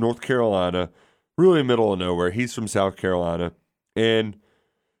Salisbury, North Carolina, really middle of nowhere. He's from South Carolina. And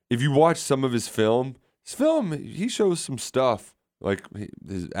if you watch some of his film, he shows some stuff, like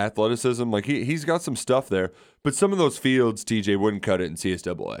his athleticism. Like he's got some stuff there. But some of those fields, TJ, wouldn't cut it in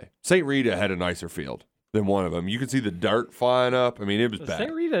CSAA. St. Rita had a nicer field than one of them. You could see the dirt flying up. I mean, it was bad.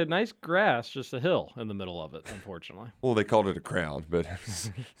 St. Rita, nice grass, just a hill in the middle of it, unfortunately. Well, they called it a crown, but it's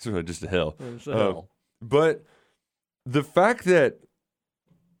really just a hill. It's a hill. But the fact that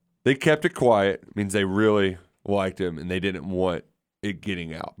they kept it quiet means they really liked him and they didn't want it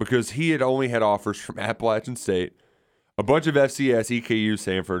getting out, because he had only had offers from Appalachian State, a bunch of FCS, EKU,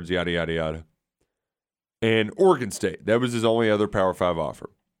 Sanford's, yada, yada, yada, and Oregon State. That was his only other Power 5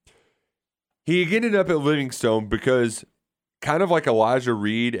 offer. He ended up at Livingstone because, kind of like Elijah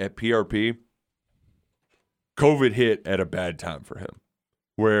Reed at PRP, COVID hit at a bad time for him,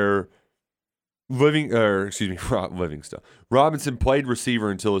 where Robinson played receiver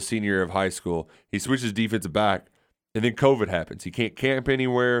until his senior year of high school. He switches defensive back, and then COVID happens. He can't camp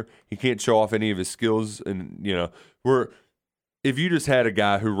anywhere. He can't show off any of his skills. And, if you just had a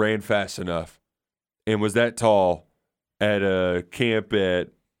guy who ran fast enough and was that tall at a camp at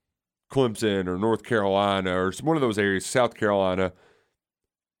Clemson or North Carolina or one of those areas, South Carolina,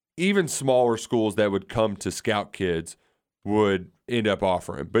 even smaller schools that would come to scout kids would end up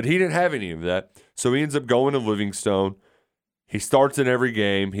offering. But he didn't have any of that, so he ends up going to Livingstone. He starts in every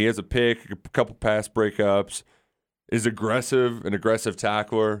game. He has a pick, a couple pass breakups, is an aggressive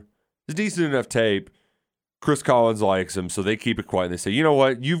tackler. It's decent enough tape. Chris Collins likes him, so they keep it quiet. They say, you know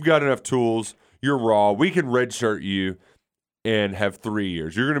what? You've got enough tools. You're raw. We can redshirt you and have 3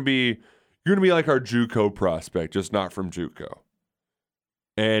 years. You're gonna be like our JUCO prospect, just not from JUCO.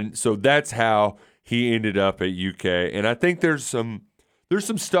 And so that's how he ended up at UK. And I think there's some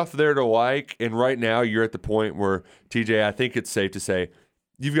stuff there to like. And right now you're at the point where, TJ, I think it's safe to say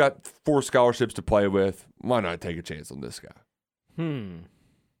you've got 4 scholarships to play with. Why not take a chance on this guy?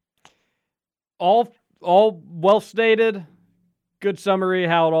 All well stated. Good summary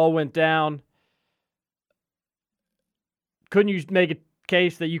how it all went down. Couldn't you make a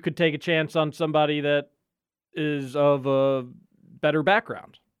case that you could take a chance on somebody that is of a better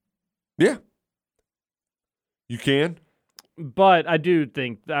background? Yeah. You can. But I do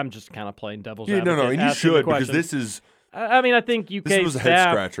think I'm just kind of playing devil's advocate. No, and you should, because this is... I mean, I think UK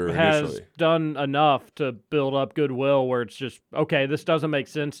staff has initially done enough to build up goodwill where it's just, okay, this doesn't make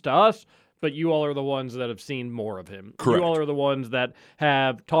sense to us, but you all are the ones that have seen more of him. Correct. You all are the ones that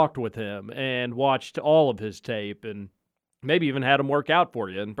have talked with him and watched all of his tape and maybe even had him work out for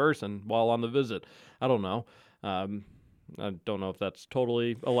you in person while on the visit. I don't know. I don't know if that's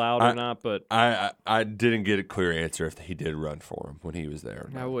totally allowed or not, but I didn't get a clear answer if he did run for him when he was there.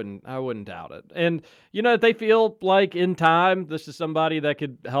 I wouldn't doubt it. And if they feel like in time this is somebody that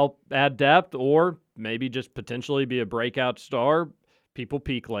could help add depth or maybe just potentially be a breakout star, people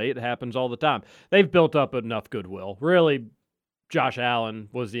peak late. It happens all the time. They've built up enough goodwill. Really, Josh Allen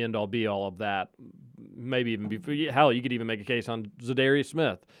was the end-all be-all of that. Maybe even before. Hell, you could even make a case on Zadarius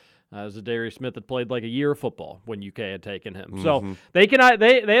Smith. Zadarius Smith had played like a year of football when UK had taken him. So they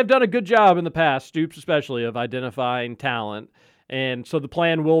have done a good job in the past, Stoops especially, of identifying talent. And so the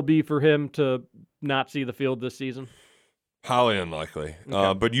plan will be for him to not see the field this season? Highly unlikely.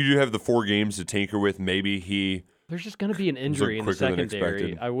 Okay. But you do have the 4 games to tinker with. Maybe there's just going to be an injury in the quicker than secondary.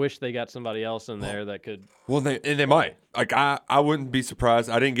 expected. I wish they got somebody else in there that could. Well, they might. Like I wouldn't be surprised.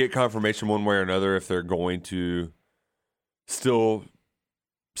 I didn't get confirmation one way or another if they're going to still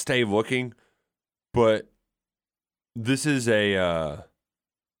stay looking. But this is they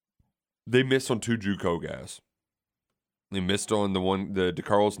missed on 2 JUCO guys. They missed on the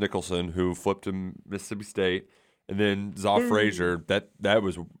DeCarlos Nicholson, who flipped to Mississippi State, and then Zoff Frazier. That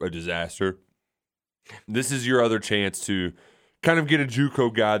was a disaster. This is your other chance to kind of get a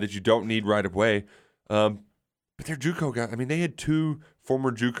JUCO guy that you don't need right away. But they're JUCO guys. I mean, they had 2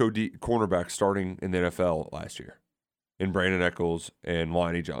 former JUCO cornerbacks starting in the NFL last year, in Brandon Eccles and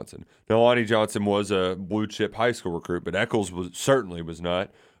Lonnie Johnson. Now, Lonnie Johnson was a blue-chip high school recruit, but Eccles certainly was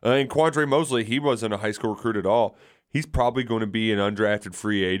not. And Quandre Mosley, he wasn't a high school recruit at all. He's probably going to be an undrafted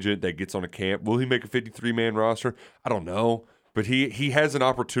free agent that gets on a camp. Will he make a 53-man roster? I don't know. But he has an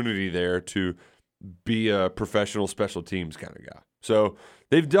opportunity there to be a professional special teams kind of guy. So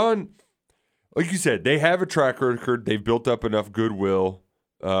they've done, like you said, they have a track record. They've built up enough goodwill.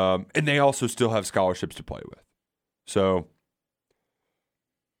 And they also still have scholarships to play with. So,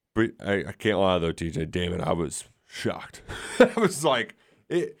 but I can't lie, though, TJ. Damn it, I was shocked. I was like,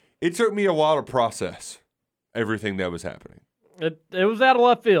 it took me a while to process everything that was happening. It was out of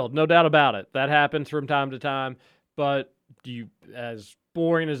left field, no doubt about it. That happens from time to time. But as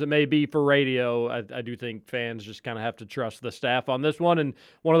boring as it may be for radio, I do think fans just kind of have to trust the staff on this one. And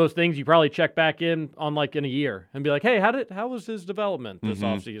one of those things you probably check back in on like in a year and be like, hey, how was his development this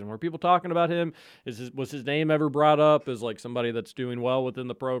offseason? Were people talking about him? Was his name ever brought up as like somebody that's doing well within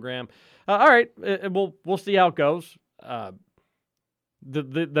the program? All right, we'll see how it goes.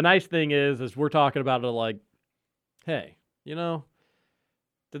 The nice thing is we're talking about it like, hey, did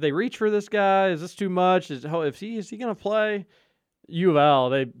they reach for this guy? Is this too much? Is he going to play? U of L,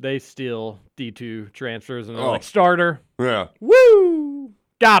 they steal D2 transfers and they're like, starter. Yeah. Woo!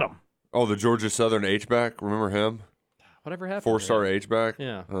 Got him. Oh, the Georgia Southern H-back. Remember him? Whatever happened? 4-star H-back?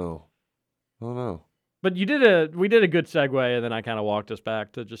 Yeah. Oh. I don't know. But we did a good segue, and then I kind of walked us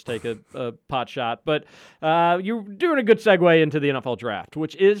back to just take a pot shot. But you're doing a good segue into the NFL draft,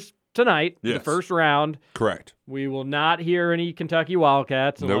 which is tonight, the first round. Correct. We will not hear any Kentucky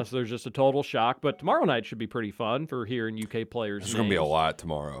Wildcats unless Nope. there's just a total shock. But tomorrow night should be pretty fun for hearing UK players. There's going to be a lot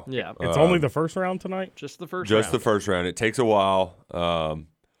tomorrow. Yeah. It's only the first round tonight? Just the first round. round. The first round. It takes a while.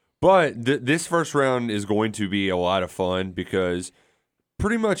 But this first round is going to be a lot of fun because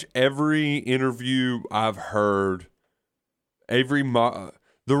pretty much every interview I've heard, the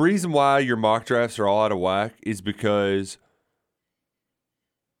reason why your mock drafts are all out of whack is because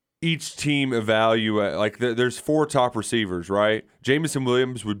each team evaluate, like there's 4 top receivers, right? Jamison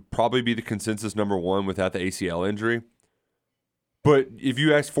Williams would probably be the consensus number 1 without the ACL injury. But if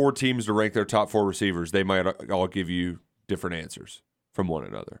you ask 4 teams to rank their top 4 receivers, they might all give you different answers from one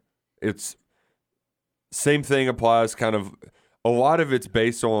another. It's same thing applies kind of, a lot of it's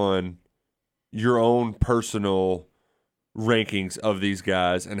based on your own personal rankings of these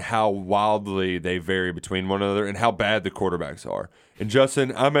guys and how wildly they vary between one another and how bad the quarterbacks are. And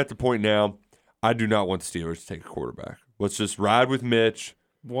Justin, I'm at the point now, I do not want the Steelers to take a quarterback. Let's just ride with Mitch.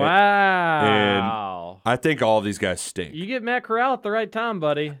 Wow. And I think all of these guys stink. You get Matt Corral at the right time,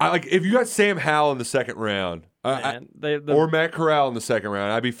 buddy. If you got Sam Howell in the second round, or Matt Corral in the second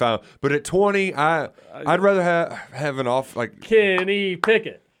round, I'd be fine. But at 20, I'd rather have an off like Kenny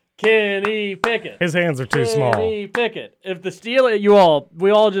Pickett. His hands are too small. Kenny Pickett. If the Steelers, we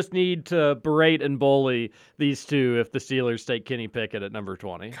all just need to berate and bully these two if the Steelers take Kenny Pickett at number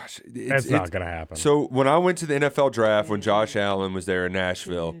 20. Gosh, That's not going to happen. So when I went to the NFL draft when Josh Allen was there in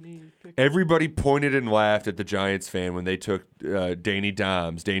Nashville, everybody pointed and laughed at the Giants fan when they took Danny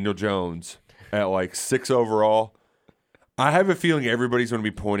Dimes, Daniel Jones, at like 6 overall. I have a feeling everybody's going to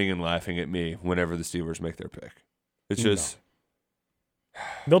be pointing and laughing at me whenever the Steelers make their pick. It's just...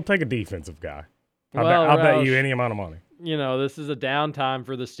 They'll take a defensive guy. I'll bet you any amount of money. This is a downtime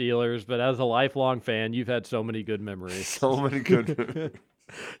for the Steelers, but as a lifelong fan, you've had so many good memories. So many good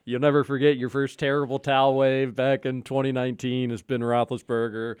You'll never forget your first terrible towel wave back in 2019 as Ben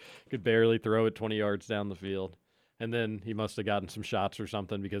Roethlisberger could barely throw it 20 yards down the field. And then he must have gotten some shots or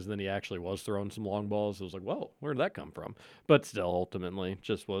something because then he actually was throwing some long balls. It was like, whoa, where did that come from? But still, ultimately,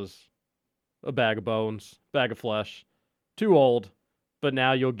 just was a bag of bones, bag of flesh. Too old. But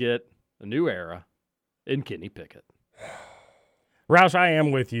now you'll get a new era in Kenny Pickett. Roush, I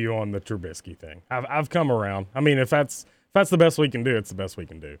am with you on the Trubisky thing. I've come around. I mean, if that's the best we can do, it's the best we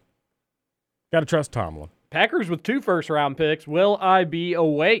can do. Got to trust Tomlin. Packers with 2 first-round picks. Will I be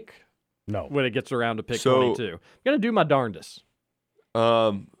awake? No. When it gets around to pick 22. I'm going to do my darndest.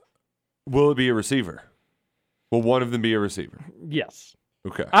 Will it be a receiver? Will one of them be a receiver? Yes.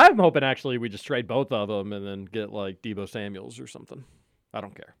 Okay. I'm hoping actually we just trade both of them and then get like Deebo Samuels or something. I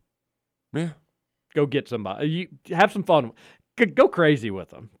don't care. Yeah. Go get somebody. You have some fun. Go crazy with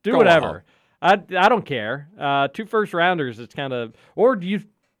them. Do Go whatever. I don't care. 2 first-rounders, it's kind of – or do you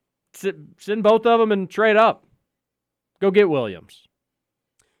send both of them and trade up? Go get Williams.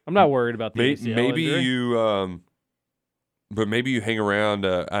 I'm not worried about the ACL maybe injury. you but maybe you hang around.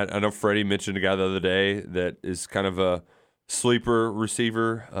 I know Freddie mentioned a guy the other day that is kind of a sleeper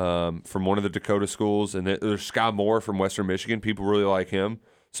receiver from one of the Dakota schools, and there's Sky Moore from Western Michigan. People really like him.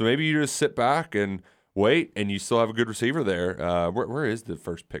 So maybe you just sit back and wait, and you still have a good receiver there. Where is the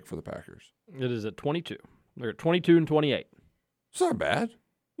first pick for the Packers? It is at 22. They're at 22 and 28. It's not bad.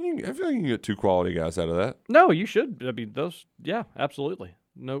 I feel like you can get 2 quality guys out of that. No, you should. I mean, those. Yeah, absolutely.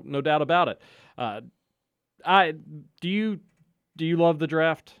 No doubt about it. Do you love the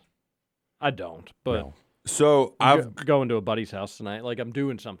draft? I don't, but No. So I'm going to a buddy's house tonight. Like I'm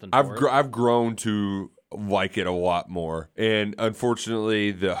doing something. I've grown to like it a lot more, and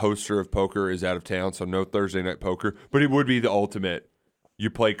unfortunately, the hoster of poker is out of town, so no Thursday night poker. But it would be the ultimate.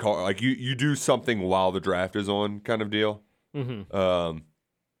 You play like you do something while the draft is on, kind of deal. Mm-hmm.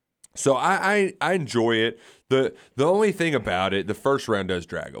 So I enjoy it. The only thing about it, the first round does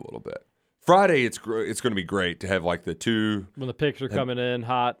drag a little bit. Friday, it's going to be great to have like the 2 when the picks are coming in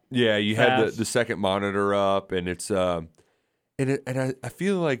hot. Yeah, you fast. had the second monitor up, and it's I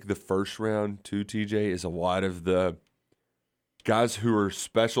feel like the first round too, TJ, is a lot of the guys who are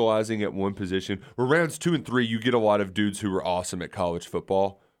specializing at one position. Where rounds 2 and 3, you get a lot of dudes who are awesome at college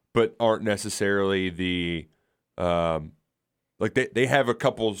football, but aren't necessarily the like they have a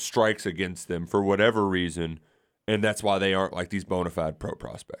couple strikes against them for whatever reason, and that's why they aren't like these bona fide pro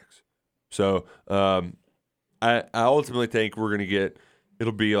prospects. So I ultimately think we're going to get –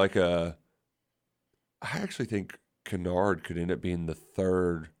 it'll be like I actually think Kennard could end up being the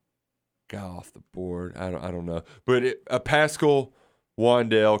 3rd guy off the board. I don't know. But Pascal,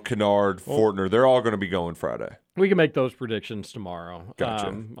 Wandale, Kennard, Fortner, they're all going to be going Friday. We can make those predictions tomorrow. Gotcha.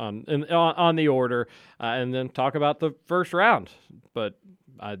 On the order, and then talk about the first round. But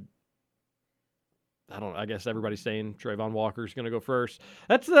I guess everybody's saying Trayvon Walker's going to go first.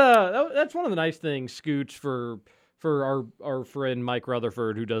 That's one of the nice things, Scooch, for our friend Mike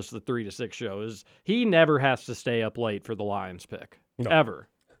Rutherford, who does the 3 to 6 show, is he never has to stay up late for the Lions pick. No. Ever.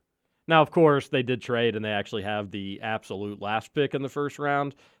 Now, of course, they did trade, and they actually have the absolute last pick in the first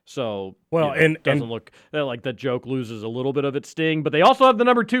round. So, it doesn't look like that joke loses a little bit of its sting. But they also have the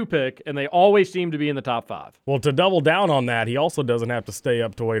number 2 pick, and they always seem to be in the top 5. Well, to double down on that, he also doesn't have to stay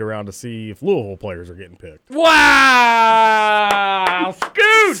up to wait around to see if Louisville players are getting picked. Wow!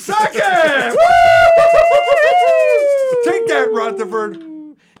 Scoot! Second! Take that, Rutherford.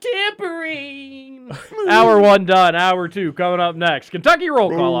 Tampering. Hour 1 done. Hour 2 coming up next. Kentucky Roll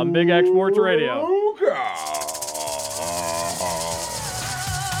Call on Big X Sports Radio.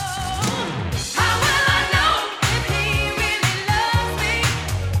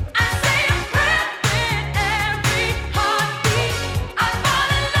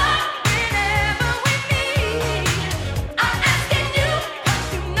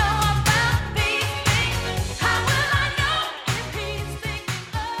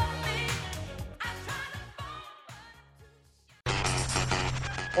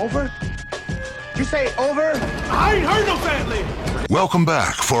 Over? You say over? I ain't heard no family. Welcome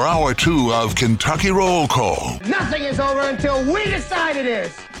back for hour 2 of Kentucky Roll Call Nothing is over until we decide it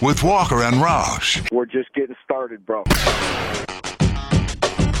is. with Walker and Roush. We're just getting started, bro.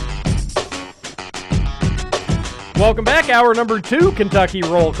 Welcome back. Hour number 2, Kentucky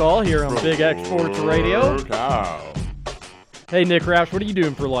Roll Call here on Big X Sports Radio. Hey, Nick Roush, what are you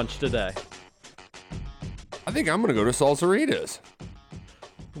doing for lunch today? I think I'm going to go to Salsaritas.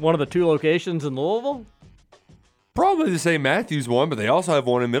 One of the 2 locations in Louisville? Probably the St. Matthews one, but they also have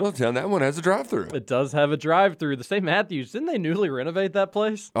one in Middletown. That one has a drive-through. It does have a drive-through. The St. Matthews, didn't they newly renovate that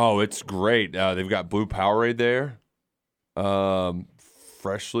place? Oh, it's great. They've got Blue Powerade there.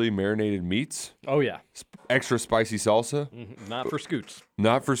 Freshly marinated meats. Oh, yeah. Extra spicy salsa. Not for Scoots.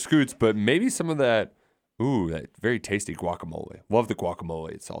 Not for Scoots, but maybe some of that, that very tasty guacamole. Love the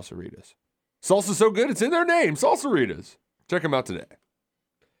guacamole at Salsaritas. Salsa's so good, it's in their name, Salsaritas. Check them out today.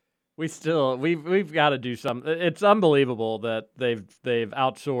 We've got to do something. It's unbelievable that they've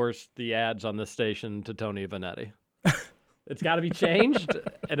outsourced the ads on this station to Tony Vanetti. It's got to be changed,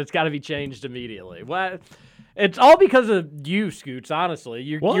 and it's got to be changed immediately. What? It's all because of you, Scoots, honestly.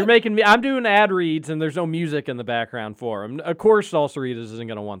 You're making me... I'm doing ad reads, and there's no music in the background for them. Of course, Salsaritas isn't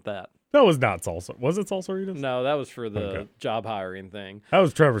going to want that. That was not salsa. Was it Salsaritas? No, that was for the job hiring thing. That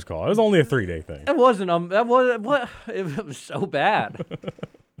was Trevor's call. It was only a 3-day thing. It wasn't. That was what? It was so bad.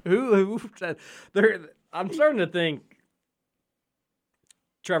 Who said? I'm starting to think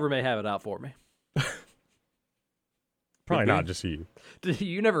Trevor may have it out for me. Probably not just you.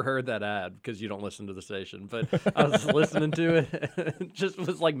 You never heard that ad because you don't listen to the station, but I was listening to it. It just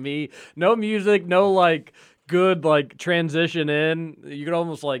was like me. No music, no like good like transition in. You could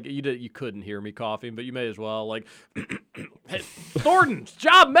almost like you couldn't hear me coughing, but you may as well like hey, Thornton's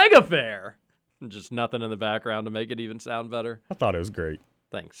Job Mega Fair. And just nothing in the background to make it even sound better. I thought it was great.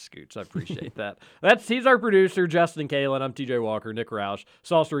 Thanks, Scoots. I appreciate that. He's our producer, Justin Kalen. I'm TJ Walker, Nick Roush.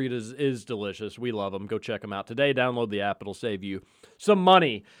 Salsaritas is delicious. We love them. Go check them out today. Download the app. It'll save you some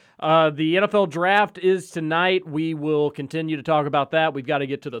money. The NFL draft is tonight. We will continue to talk about that. We've got to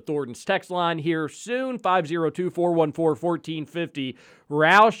get to the Thornton's text line here soon, 502-414-1450.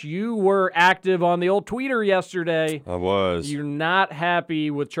 Roush, you were active on the old tweeter yesterday. I was. You're not happy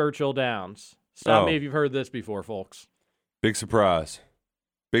with Churchill Downs. Stop me if you've heard this before, folks. Big surprise.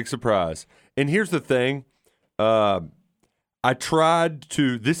 Big surprise. And here's the thing. I tried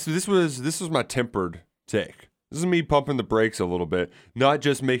to this was my tempered take. This is me pumping the brakes a little bit, not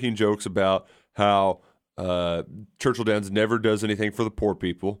just making jokes about how Churchill Downs never does anything for the poor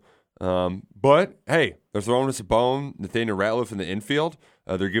people. But hey, they're throwing us a bone. Nathaniel Ratliff in the infield.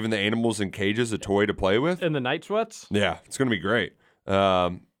 They're giving the animals in cages a toy to play with. And the night sweats? Yeah, it's gonna be great.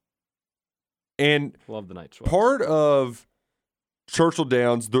 And love the night sweats. Part of Churchill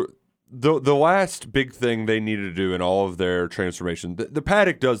Downs, the last big thing they needed to do in all of their transformation, the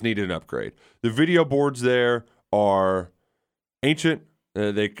paddock does need an upgrade. The video boards there are ancient.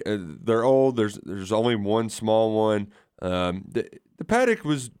 They're old. There's only one small one. The paddock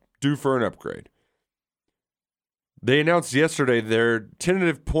was due for an upgrade. They announced yesterday their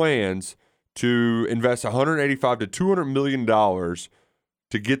tentative plans to invest $185 to $200 million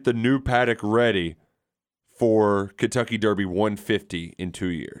to get the new paddock ready for Kentucky Derby 150 in 2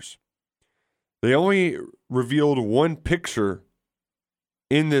 years. They only revealed one picture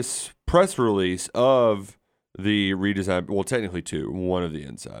in this press release of the redesign. Well, technically two, one of the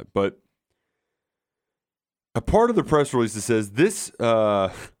inside. But a part of the press release that says this,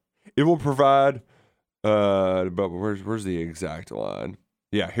 it will provide, but where's the exact line?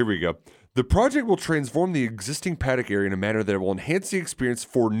 Yeah, here we go. The project will transform the existing paddock area in a manner that will enhance the experience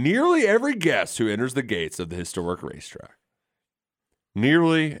for nearly every guest who enters the gates of the historic racetrack.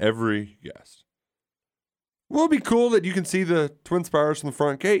 Nearly every guest. Will it be cool that you can see the Twin Spires from the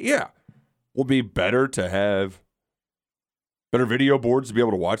front gate? Yeah. Will it be better to have better video boards to be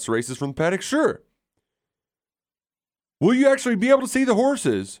able to watch the races from the paddock? Sure. Will you actually be able to see the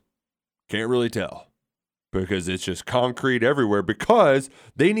horses? Can't really tell. Because it's just concrete everywhere, because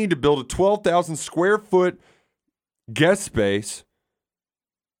they need to build a 12,000 square foot guest space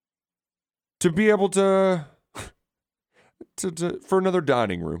to be able to for another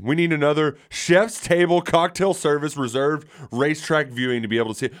dining room. We need another chef's table, cocktail service, reserved racetrack viewing to be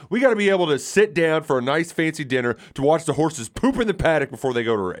able to see. We got to be able to sit down for a nice fancy dinner to watch the horses poop in the paddock before they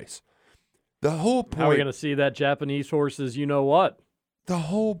go to race. The whole point. How are we going to see that Japanese horses, you know what? The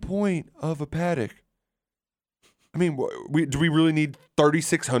whole point of a paddock. I mean, do we really need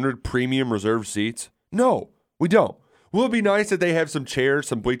 3,600 premium reserved seats? No, we don't. Will it be nice that they have some chairs,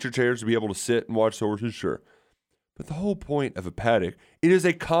 some bleacher chairs to be able to sit and watch the horses? Sure. But the whole point of a paddock, it is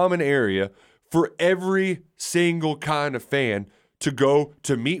a common area for every single kind of fan to go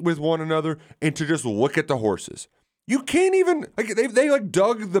to meet with one another and to just look at the horses. You can't even, like, they like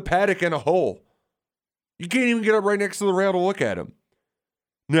dug the paddock in a hole. You can't even get up right next to the rail to look at them.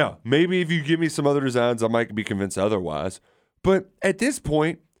 Now, maybe if you give me some other designs, I might be convinced otherwise. But at this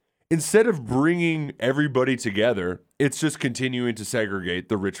point, instead of bringing everybody together, it's just continuing to segregate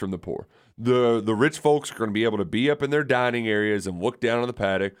the rich from the poor. The rich folks are going to be able to be up in their dining areas and look down on the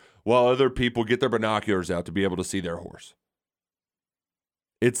paddock while other people get their binoculars out to be able to see their horse.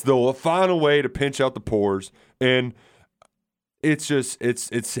 It's the final way to pinch out the poors, and it's just,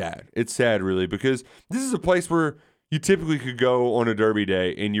 it's sad. It's sad, really, because this is a place where you typically could go on a Derby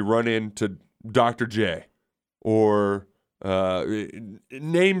day and you run into Dr. J or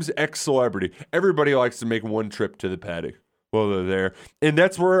names X celebrity. Everybody likes to make one trip to the paddock while they're there. And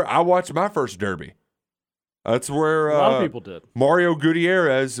that's where I watched my first Derby. That's where a lot of people did. Mario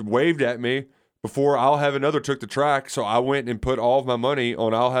Gutierrez waved at me before I'll Have Another took the track. So I went and put all of my money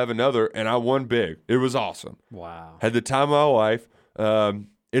on I'll Have Another, and I won big. It was awesome. Wow. Had the time of my life.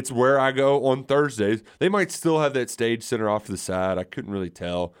 It's where I go on Thursdays. They might still have that stage center off to the side. I couldn't really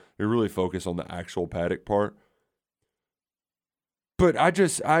tell. They really focus on the actual paddock part. But I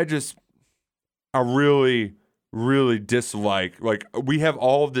really, really dislike, like, we have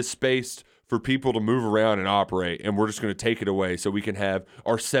all of this space for people to move around and operate, and we're just going to take it away so we can have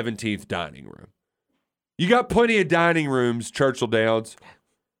our 17th dining room. You got plenty of dining rooms, Churchill Downs.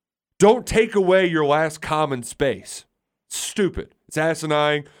 Don't take away your last common space. It's stupid. It's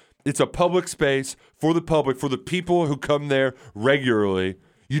asinine. It's a public space for the public, for the people who come there regularly.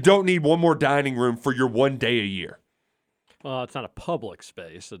 You don't need one more dining room for your one day a year. Well, it's not a public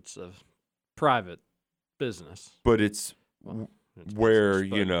space. It's a private business. But it's where,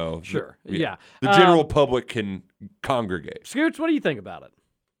 business, you know. Sure. Yeah. The general public can congregate. Scoots, what do you think about it?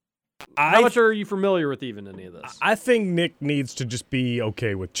 How much are you familiar with even any of this? I think Nick needs to just be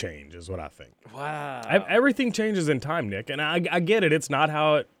okay with change, is what I think. Wow. Everything changes in time, Nick, and I get it. It's not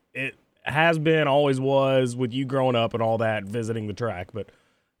how it has been, always was, with you growing up and all that, visiting the track, but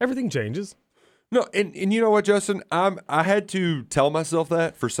everything changes. No, and you know what, Justin? I had to tell myself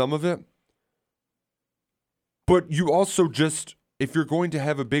that for some of it. But you also just, if you're going to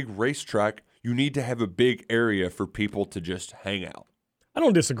have a big racetrack, you need to have a big area for people to just hang out. I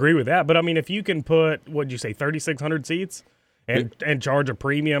don't disagree with that, but I mean, if you can put, what'd you say, 3,600 seats and charge a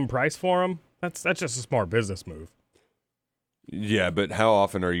premium price for them, that's just a smart business move. Yeah, but how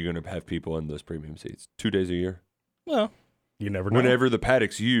often are you going to have people in those premium seats? 2 days a year? Well, you never know. Whenever the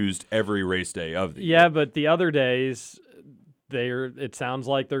paddock's used every race day of the year. Yeah, but the other days, it sounds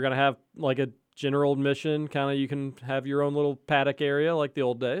like they're going to have like a general admission, kind of you can have your own little paddock area like the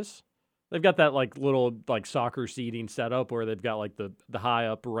old days. They've got that like little like soccer seating setup where they've got like the high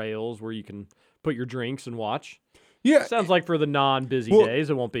up rails where you can put your drinks and watch. Yeah. Sounds like for the non-busy days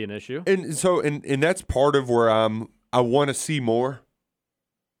it won't be an issue. And so and that's part of where I want to see more.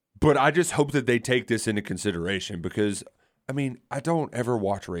 But I just hope that they take this into consideration because I mean, I don't ever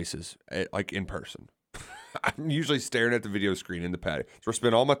watch races like in person. I'm usually staring at the video screen in the paddock. So I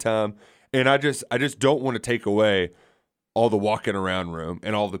spend all my time and I just don't want to take away all the walking around room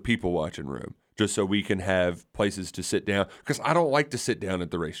and all the people watching room just so we can have places to sit down. Because I don't like to sit down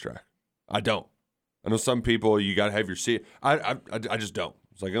at the racetrack. I don't. I know some people, you got to have your seat. I just don't.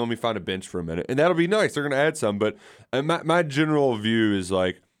 It's like, let me find a bench for a minute. And that'll be nice. They're going to add some. But my general view is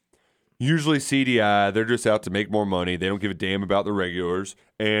like, usually CDI, they're just out to make more money. They don't give a damn about the regulars.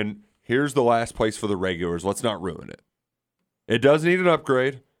 And here's the last place for the regulars. Let's not ruin it. It does need an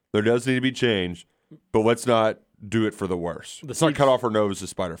upgrade. There does need to be change. But let's not do it for the worst. Let's not cut off our nose to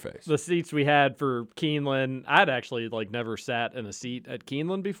spider face. The seats we had for Keeneland, I'd actually like never sat in a seat at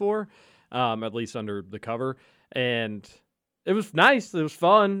Keeneland before, at least under the cover. And it was nice. It was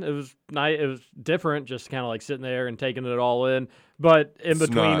fun. It was nice. It was different, just kind of like sitting there and taking it all in. But in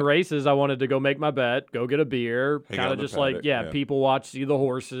between races, I wanted to go make my bet, go get a beer, kind of just like, people watch, see the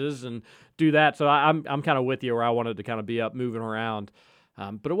horses and do that. So I'm kind of with you where I wanted to kind of be up moving around.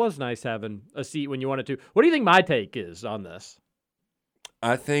 But it was nice having a seat when you wanted to. What do you think my take is on this?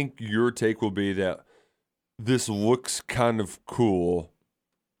 I think your take will be that this looks kind of cool.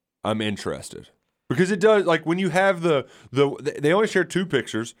 I'm interested. Because it does, like when you have they only share 2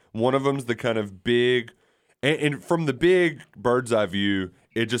 pictures. One of them's the kind of big, and from the big bird's eye view,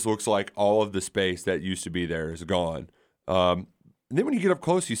 it just looks like all of the space that used to be there is gone. And then when you get up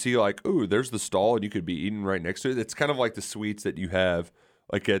close, you see like, ooh, there's the stall, and you could be eating right next to it. It's kind of like the suites that you have,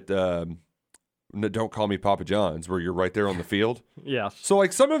 like at Don't Call Me Papa John's, where you're right there on the field. Yeah. So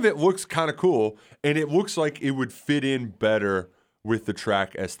like some of it looks kind of cool, and it looks like it would fit in better with the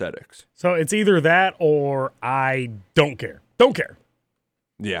track aesthetics. So it's either that or I don't care. Don't care.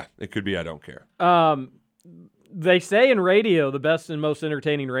 Yeah, it could be I don't care. They say in radio, the best and most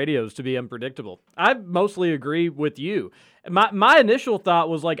entertaining radio is to be unpredictable. I mostly agree with you. My initial thought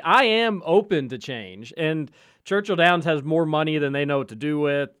was like, I am open to change. And Churchill Downs has more money than they know what to do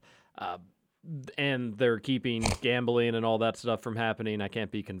with. And they're keeping gambling and all that stuff from happening. I can't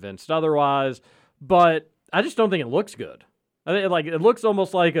be convinced otherwise. But I just don't think it looks good. I think like it looks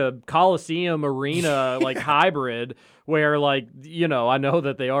almost like a Coliseum arena like hybrid where like, you know, I know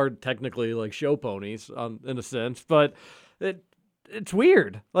that they are technically like show ponies in a sense, but it's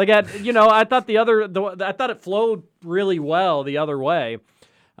weird. Like I thought I thought it flowed really well the other way.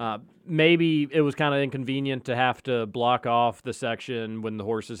 Maybe it was kind of inconvenient to have to block off the section when the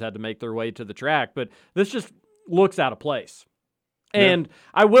horses had to make their way to the track, but this just looks out of place. And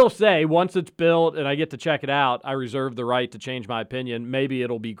I will say, once it's built and I get to check it out, I reserve the right to change my opinion. Maybe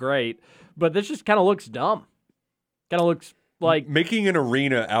it'll be great, but this just kind of looks dumb. Kind of looks like making an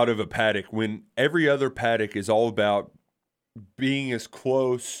arena out of a paddock when every other paddock is all about being as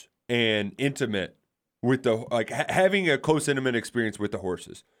close and intimate with the having a close, intimate experience with the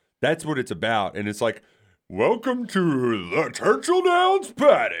horses. That's what it's about. And it's like, welcome to the Churchill Downs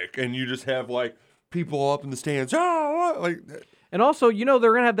paddock, and you just have like people up in the stands. And also, they're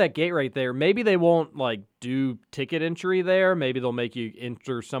going to have that gate right there. Maybe they won't, do ticket entry there. Maybe they'll make you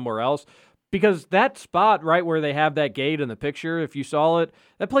enter somewhere else. Because that spot right where they have that gate in the picture, if you saw it,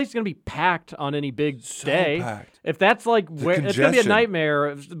 that place is going to be packed on any big day. Packed. If that's where it's going to be a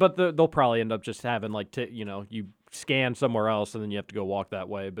nightmare, but they'll probably end up just having, you scan somewhere else and then you have to go walk that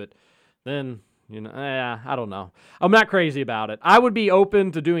way. But then... I don't know. I'm not crazy about it. I would be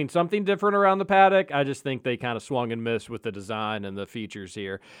open to doing something different around the paddock. I just think they kind of swung and missed with the design and the features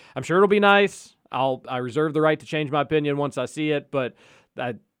here. I'm sure it'll be nice. I reserve the right to change my opinion once I see it, but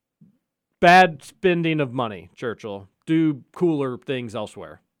bad spending of money, Churchill. Do cooler things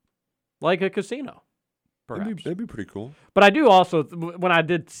elsewhere, like a casino, perhaps. That'd be pretty cool. But I do also, when I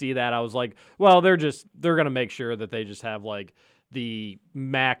did see that, I was like, well, they're going to make sure that they just have the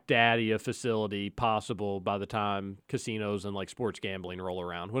Mac Daddy of facility possible by the time casinos and sports gambling roll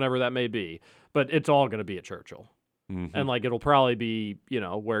around, whenever that may be. But it's all going to be at Churchill. Mm-hmm. And it'll probably be,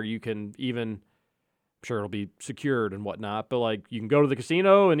 where you can even, I'm sure it'll be secured and whatnot, but you can go to the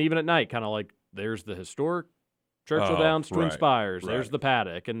casino and even at night, kind of there's the historic Churchill Downs Twin Spires. There's the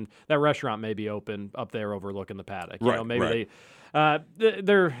paddock. And that restaurant may be open up there overlooking the paddock. Maybe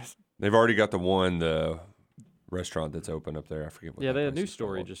they've already got the restaurant that's open up there. I forget what. Yeah, the News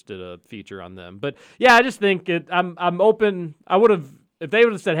Story just did a feature on them. But yeah, I just think I'm open. I would have, if they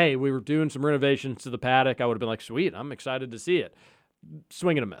would have said, "Hey, we were doing some renovations to the paddock," I would have been like, "Sweet, I'm excited to see it."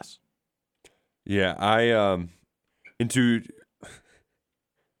 Swing and a miss. Yeah, I into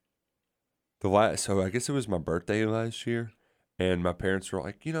the last. So I guess it was my birthday last year, and my parents were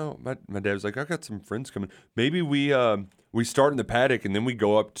like, my dad was like, "I got some friends coming. Maybe we start in the paddock and then we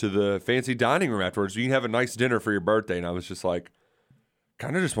go up to the fancy dining room afterwards. So you can have a nice dinner for your birthday." And I was just like,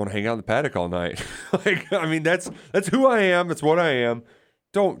 kind of just want to hang out in the paddock all night. That's who I am. That's what I am.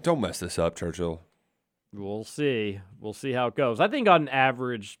 Don't mess this up, Churchill. We'll see. We'll see how it goes. I think on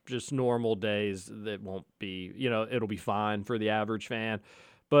average, just normal days, that won't be, it'll be fine for the average fan.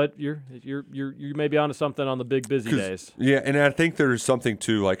 But you may be onto something on the big busy days. Yeah, and I think there's something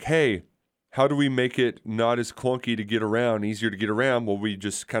to hey, how do we make it not as clunky to get around, easier to get around? Well, we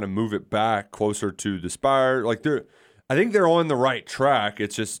just kind of move it back closer to the spire. I think they're on the right track.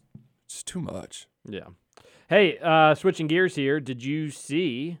 It's just too much. Yeah. Hey, switching gears here. Did you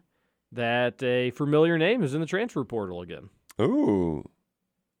see that a familiar name is in the transfer portal again? Ooh.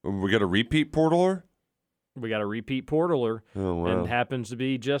 We got a repeat portaler? We got a repeat portaler. Oh, wow. And happens to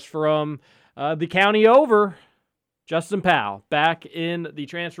be just from the county over. Justin Powell, back in the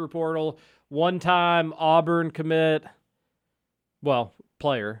transfer portal. One-time Auburn commit,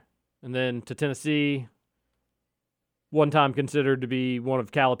 player, and then to Tennessee. One time considered to be one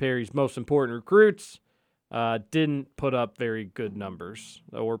of Calipari's most important recruits. Didn't put up very good numbers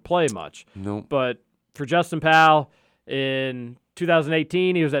or play much. Nope. But for Justin Powell, in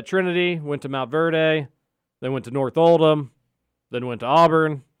 2018, he was at Trinity, went to Mount Verde, then went to North Oldham, then went to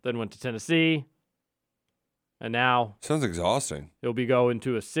Auburn, then went to Tennessee. And now sounds exhausting. He'll be going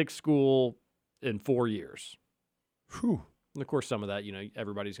to a 6th school in 4 years. Whew. And of course, some of that,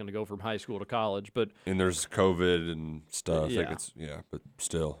 everybody's going to go from high school to college, but and there's COVID and stuff. Yeah. But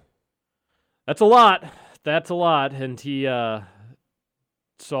still, that's a lot. That's a lot. And he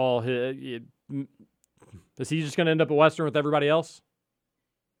saw his. Is he just going to end up at Western with everybody else?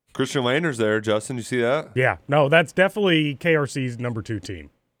 Christian Lander's there. Justin, you see that? Yeah. No, that's definitely KRC's number 2 team.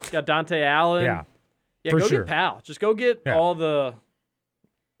 Got Dante Allen. Yeah. Yeah, for go sure. get Powell. Just go get all the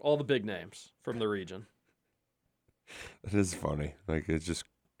big names from the region. It is funny. It's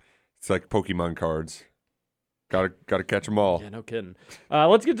like Pokemon cards. Gotta catch them all. Yeah, no kidding.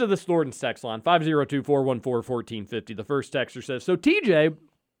 Let's get to the Thornton's text line, 502-414-1450. The first texter says, so TJ,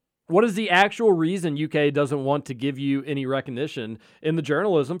 what is the actual reason UK doesn't want to give you any recognition in the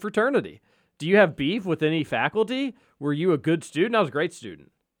journalism fraternity? Do you have beef with any faculty? Were you a good student? I was a great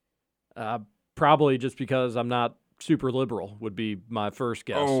student. Probably just because I'm not super liberal would be my first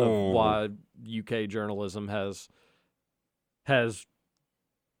guess of why UK journalism has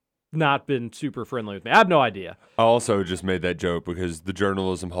not been super friendly with me. I have no idea. I also just made that joke because the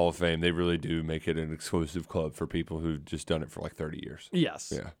Journalism Hall of Fame, they really do make it an exclusive club for people who've just done it for like 30 years.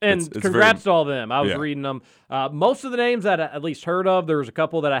 Yes. Yeah. And It's congrats very- to all of them. I was Yeah. reading them. Most of the names that I at least heard of, there was a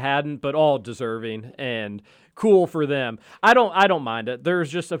couple that I hadn't, but all deserving and cool for them. I don't mind it. There's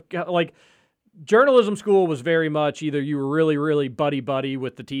just like journalism school was very much either you were really, really buddy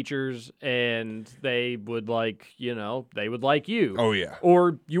with the teachers and they would they would like you. Oh, yeah.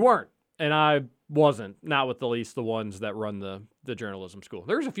 Or you weren't. And I wasn't, not with at least the ones that run the journalism school.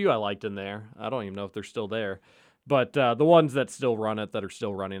 There's a few I liked in there. I don't even know if they're still there. But the ones that still run it, that are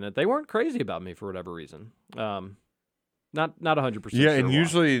still running it, they weren't crazy about me for whatever reason. Not 100%. Yeah, sure and why.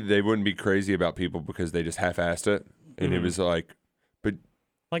 usually they wouldn't be crazy about people because they just half-assed it. And it was like, but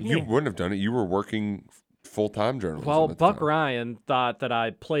Like you me. wouldn't have done it. You were working full-time journalism. Well, at the Buck time. Ryan thought that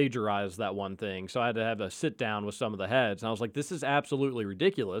I plagiarized that one thing, so I had to have a sit down with some of the heads. And I was like, this is absolutely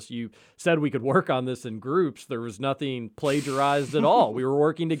ridiculous. You said we could work on this in groups. There was nothing plagiarized at all. We were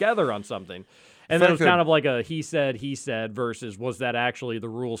working together on something. And then it was kind of like a he said versus was that actually the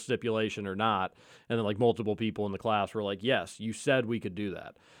rule stipulation or not? And then like multiple people in the class were like, yes, you said we could do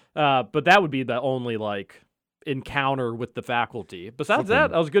that. But that would be the only like encounter with the faculty. Besides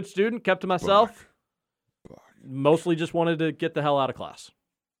that, I was a good student, kept to myself. Mostly just wanted to get the hell out of class.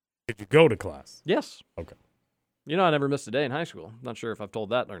 Did you go to class? Yes. Okay. You know, I never missed a day in high school. Not sure if I've told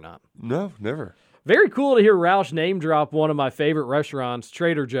that or not. No, never. Very cool to hear Roush name drop one of my favorite restaurants,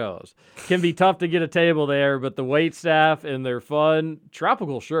 Trader Joe's. Can be tough to get a table there, but the wait staff and their fun,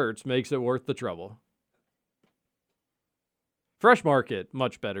 tropical shirts makes it worth the trouble. Fresh Market,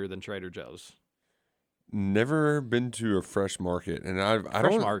 much better than Trader Joe's. Never been to a Fresh Market, and I Fresh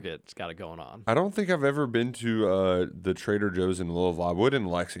don't. Market's got it going on. I don't think I've ever been to the Trader Joe's in Louisville. I would in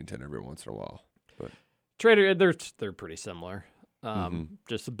Lexington every once in a while. But Trader, they're pretty similar.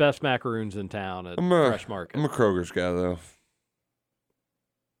 Just the best macaroons in town at Fresh Market. I'm a Kroger's guy though.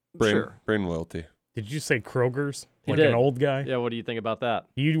 Brain loyalty. Did you say Kroger's? He Like did. an old guy? Yeah, what do you think about that?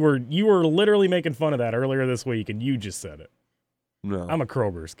 You were literally making fun of that earlier this week, and you just said it. No, I'm a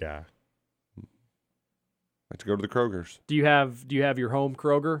Kroger's guy. I like to go to the Kroger's. Do you have your home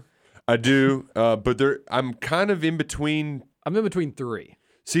Kroger? I do, but I'm kind of in between. I'm in between three.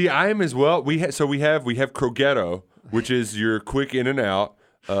 See, I am as well. We have Krogetto, which is your quick in and out.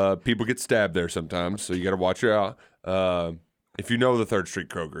 People get stabbed there sometimes, so you got to watch out. If you know the 3rd Street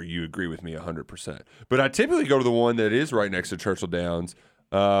Kroger, you agree with me 100%. But I typically go to the one that is right next to Churchill Downs.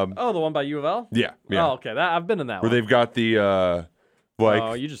 The one by U of L? Yeah. Oh, okay. I've been in that Where one. they've got the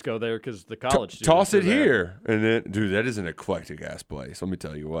oh, you just go there because the college students toss it are there. here, and then dude, that is an eclectic ass place. Let me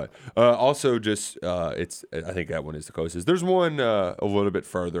tell you what. Also, just I think that one is the closest. There's one a little bit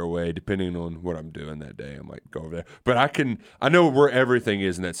further away, depending on what I'm doing that day. I might go over there, but I know where everything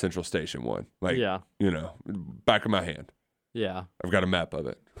is in that Central Station one. Like, Yeah. Back of my hand. Yeah. I've got a map of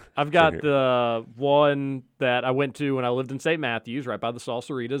it. I've got the one that I went to when I lived in St. Matthews, right by the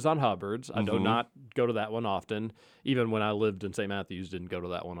Salsaritas on Hubbard's. I do not go to that one often. Even when I lived in St. Matthews, didn't go to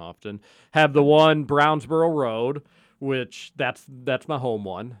that one often. Have the one Brownsboro Road, which that's my home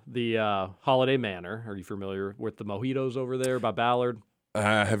one. The Holiday Manor. Are you familiar with the Mojitos over there by Ballard?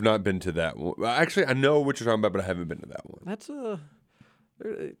 I have not been to that one. Actually, I know what you're talking about, but I haven't been to that one. That's an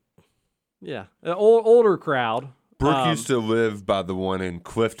older crowd. Brooke used to live by the one in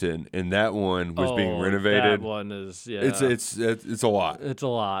Clifton, and that one was being renovated. That one is It's a lot. It's a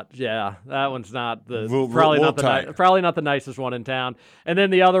lot. Yeah, that one's not the Little not the tight. probably not the nicest one in town. And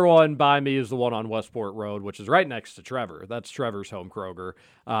then the other one by me is the one on Westport Road, which is right next to Trevor. That's Trevor's home Kroger.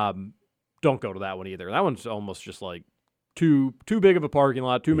 Don't go to that one either. That one's almost just like too big of a parking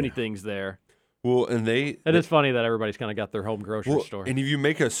lot. Too many things there. Well, and It is funny that everybody's kind of got their home grocery store. And if you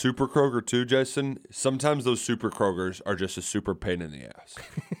make a super Kroger too, Jason, sometimes those super Krogers are just a super pain in the ass.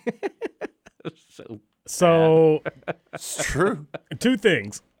 So it's true. 2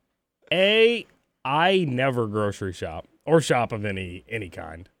 things. A, I never grocery shop or shop of any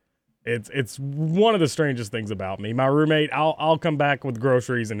kind. It's one of the strangest things about me. My roommate, I'll come back with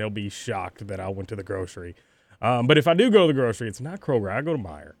groceries and he'll be shocked that I went to the grocery. But if I do go to the grocery, it's not Kroger. I go to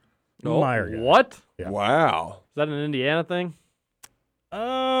Meijer. Meijer guy. What? Yeah. Wow. Is that an Indiana thing?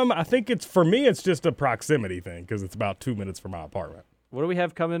 I think for me, it's just a proximity thing because it's about 2 minutes from my apartment. What do we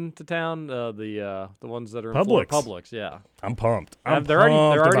have coming to town? The ones that are in Publix. Florida. Publix, yeah. I'm pumped. They're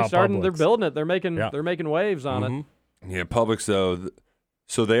already starting. Publix. They're building it. They're making waves on it. Yeah, Publix though,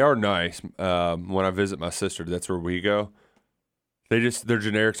 so they are nice. When I visit my sister, that's where we go. Their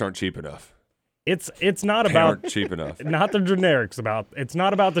generics aren't cheap enough. It's not They about aren't cheap enough. Not the generics. It's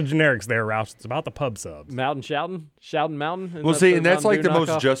not about the generics there, Roush. It's about the pub subs. Mountain Shouting Mountain. Well, see, and that's like the Mountain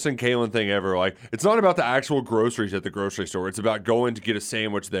Dew most knockoff? Justin Kalen thing ever. Like, it's not about the actual groceries at the grocery store. It's about going to get a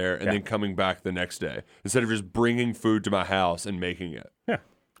sandwich there and then coming back the next day instead of just bringing food to my house and making it. Yeah,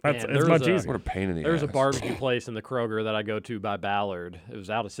 it's Man, much easier. What a pain in the There's ass. a barbecue place in the Kroger that I go to by Ballard. It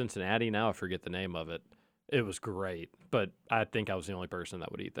was out of Cincinnati. Now I forget the name of it. It was great, but I think I was the only person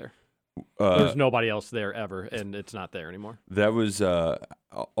that would eat there. There's nobody else there ever, and it's not there anymore. That was,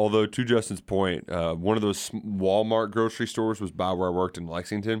 although to Justin's point, one of those Walmart grocery stores was by where I worked in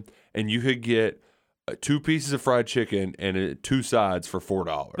Lexington, and you could get 2 pieces of fried chicken and 2 sides for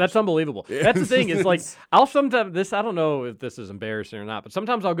 $4. That's unbelievable. That's the thing is, like, I'll sometimes I don't know if this is embarrassing or not, but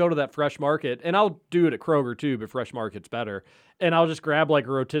sometimes I'll go to that Fresh Market, and I'll do it at Kroger too, but Fresh Market's better. And I'll just grab like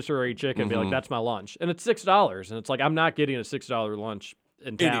a rotisserie chicken and be like, that's my lunch. And it's $6. And it's like, I'm not getting a $6 lunch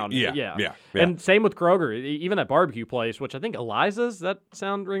in town. Yeah. And same with Kroger, even that barbecue place, which I think Eliza's, that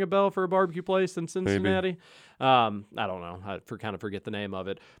sound ring a bell for a barbecue place in Cincinnati? I don't know. I kind of forget the name of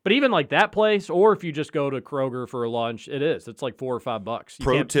it. But even like that place, or if you just go to Kroger for a lunch, it's like $4 or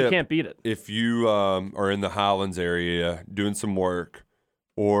 $5. You can't beat it. If you are in the Highlands area doing some work,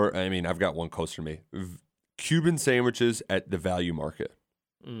 or, I mean, I've got one closer to me, Cuban sandwiches at the Value Market.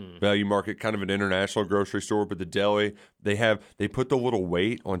 Value Market, kind of an international grocery store, but the deli, they put the little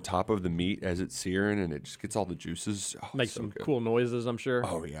weight on top of the meat as it's searing, and it just gets all the juices. Makes some cool noises, I'm sure.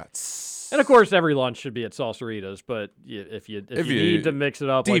 Oh yeah, and of course every lunch should be at Salsaritas, but if you need to mix it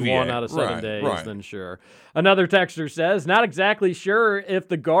up like 1 out of 7 days, then sure. Another texter says, not exactly sure if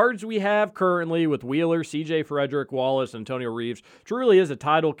the guards we have currently with Wheeler, CJ Frederick, Wallace, Antonio Reeves truly is a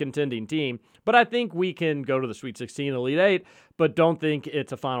title contending team, but I think we can go to the Sweet 16, Elite 8, but don't think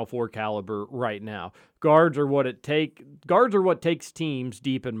it's a Final Four caliber right now. Guards are what takes teams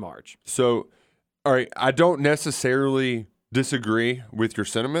deep in March. So, all right, I don't necessarily disagree with your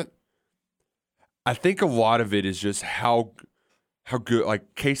sentiment. I think a lot of it is just how good,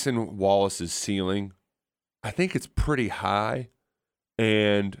 like Cason Wallace's ceiling, I think it's pretty high,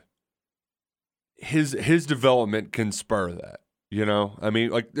 and his development can spur that. You know, I mean,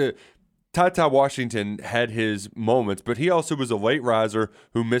 like Ty Washington had his moments, but he also was a late riser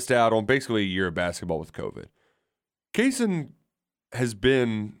who missed out on basically a year of basketball with COVID. Cason has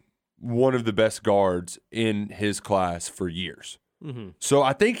been one of the best guards in his class for years. Mm-hmm. So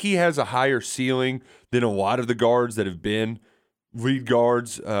I think he has a higher ceiling than a lot of the guards that have been lead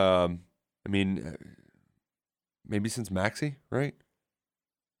guards. Maybe since Maxey, right?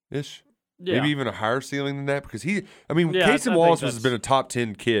 Ish. Yeah. Maybe even a higher ceiling than that because Cason I Wallace think has been a top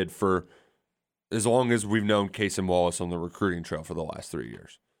 10 kid for as long as we've known Cason Wallace on the recruiting trail for the last 3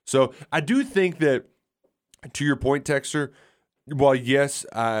 years. So I do think that, to your point, Texter, while yes,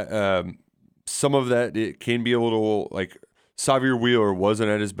 some of that it can be a little like Xavier Wheeler wasn't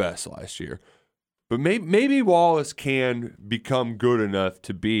at his best last year. But maybe Wallace can become good enough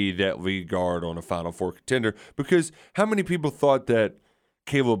to be that lead guard on a Final Four contender because how many people thought that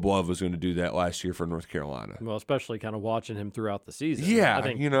Caleb Love was going to do that last year for North Carolina? Well, especially kind of watching him throughout the season. Yeah, I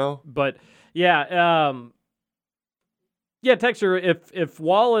think, you know. But, yeah, Texter, if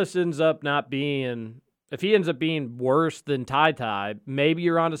Wallace ends up being worse than Ty, maybe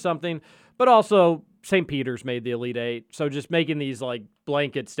you're onto something. But also, St. Peter's made the Elite Eight, so just making these like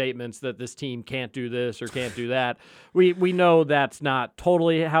blanket statements that this team can't do this or can't do that, we know that's not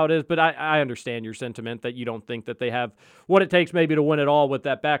totally how it is, but I understand your sentiment that you don't think that they have what it takes maybe to win it all with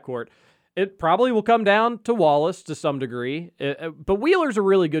that backcourt. It probably will come down to Wallace to some degree, but Wheeler's a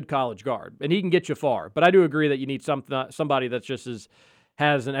really good college guard, and he can get you far. But I do agree that you need somebody that's just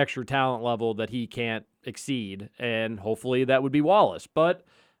has an extra talent level that he can't exceed, and hopefully that would be Wallace. But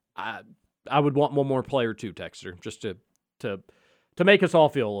I would want one more player too, Texter, just to make us all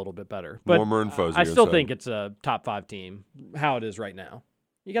feel a little bit better. But Warmer and fuzzier, I still so. think it's a top 5 team, how it is right now.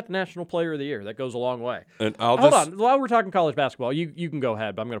 You got the National Player of the Year. That goes a long way. And Hold on. While we're talking college basketball, you can go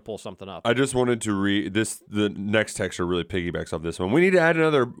ahead, but I'm going to pull something up. I just wanted to read this. The next texture really piggybacks off this one. We need to add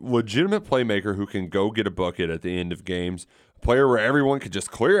another legitimate playmaker who can go get a bucket at the end of games. A player where everyone could just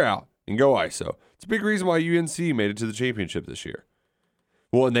clear out and go ISO. It's a big reason why UNC made it to the championship this year.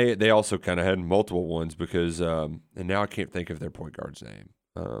 Well, and they also kind of had multiple ones because, and now I can't think of their point guard's name.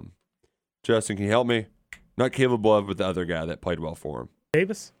 Justin, can you help me? Not Caleb Love, but the other guy that played well for him.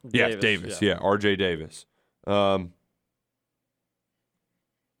 Davis? Yeah, Davis. Yeah, RJ Davis. I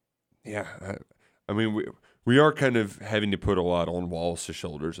mean, we are kind of having to put a lot on Wallace's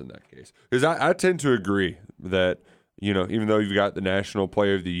shoulders in that case. Because I tend to agree that, you know, even though you've got the National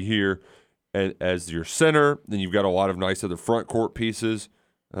Player of the Year as your center, then you've got a lot of nice other front court pieces.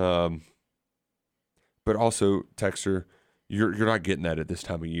 But also, Texter, you're not getting that at this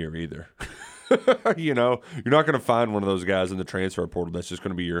time of year either. You know, you're not going to find one of those guys in the transfer portal that's just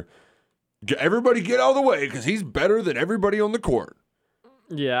going to be everybody get out of the way because he's better than everybody on the court.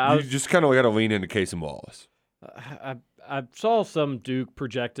 Yeah. You just kind of got to lean into Casey Wallace. I saw some Duke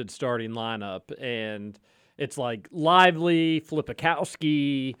projected starting lineup, and it's like Lively,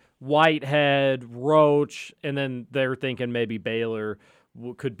 Flipikowski, Whitehead, Roach, and then they're thinking maybe Baylor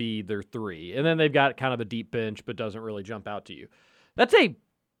could be their 3. And then they've got kind of a deep bench, but doesn't really jump out to you. That's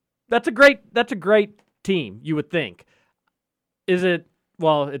a great team, you would think. Is it?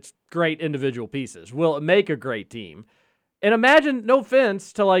 Well, it's great individual pieces. Will it make a great team? And imagine, no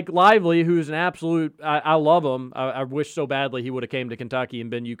offense to like Lively, who's an absolute, I love him. I wish so badly he would have came to Kentucky and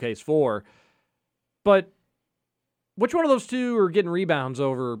been UK's 4. But which one of those two are getting rebounds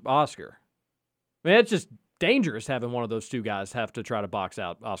over Oscar? I mean, it's just dangerous having one of those two guys have to try to box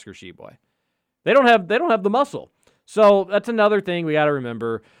out Oscar Tshiebwe. They don't have the muscle. So that's another thing we got to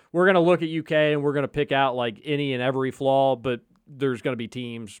remember. We're going to look at UK and we're going to pick out like any and every flaw, but there's going to be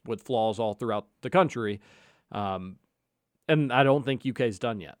teams with flaws all throughout the country. And I don't think UK's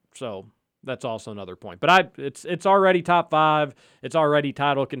done yet. So that's also another point. But it's already top 5. It's already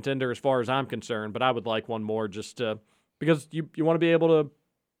title contender as far as I'm concerned, but I would like one more just because you want to be able to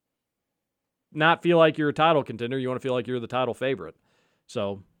not feel like you're a title contender. You want to feel like you're the title favorite.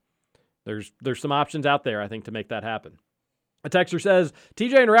 So there's some options out there, I think, to make that happen. A texter says,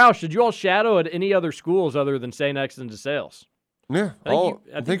 TJ and Roush, did you all shadow at any other schools other than St. X and DeSales? Yeah,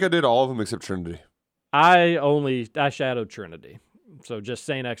 I think I did all of them except Trinity. I shadowed Trinity. So just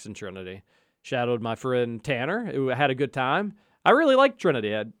St. X and Trinity. Shadowed my friend Tanner, who had a good time. I really liked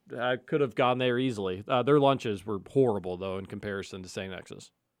Trinity. I could have gone there easily. Their lunches were horrible, though, in comparison to St.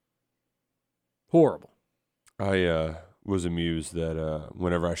 X's. Horrible. I was amused that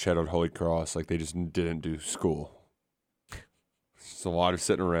whenever I shadowed Holy Cross, like they just didn't do school. It's a lot of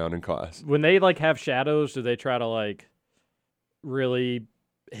sitting around in class. When they like have shadows, do they try to like really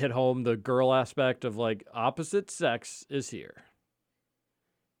hit home the girl aspect of like opposite sex is here?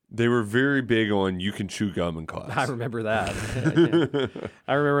 They were very big on you can chew gum in class. I remember that.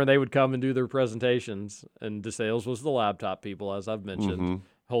 I remember they would come and do their presentations, and DeSales was the laptop people, as I've mentioned. Mm-hmm.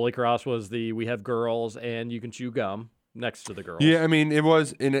 Holy Cross was the we have girls and you can chew gum next to the girls. Yeah, I mean, it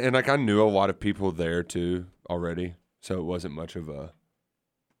was, and like I knew a lot of people there too already, so it wasn't much of a,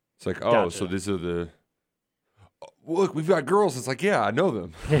 it's like, oh, Gotcha. so these are the, look, we've got girls. It's like, yeah, I know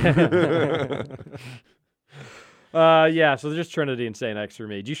them. Yeah, so just Trinity and St. X for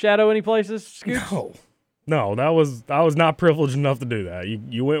me. Did you shadow any places, Scooch? No, I was not privileged enough to do that.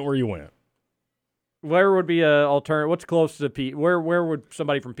 You went where you went. Where would be a alternative? What's close to Pekin? Where would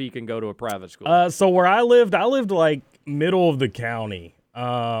somebody from Pekin go to a private school? So where I lived like middle of the county,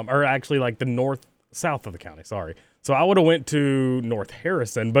 or actually like the south of the county. Sorry. So I would have went to North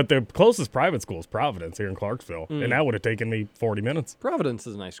Harrison, but the closest private school is Providence here in Clarksville, and that would have taken me 40 minutes. Providence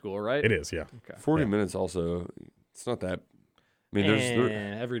is a nice school, right? It is, yeah. Okay. 40 minutes also. It's not that. I mean,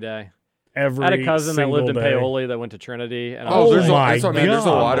 there's every day. I had a cousin that lived in day. Paoli that went to Trinity. And there's my there's a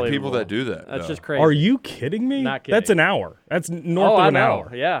lot of people Unbelievable. that do that. That's though. just crazy. Are you kidding me? Not kidding. That's an hour. That's north of I an know.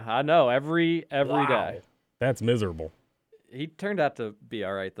 hour. Yeah, I know. Every day. That's miserable. He turned out to be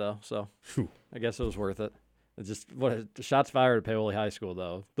all right, though, so Whew. I guess it was worth it. It's just shots fired at Paoli High School,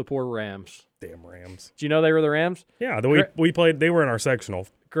 though. The poor Rams. Damn Rams. Do you know they were the Rams? Yeah, we played. They were in our sectional.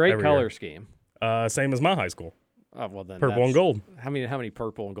 Great every color year. scheme. Same as my high school. Oh, well, then Purple and gold. How many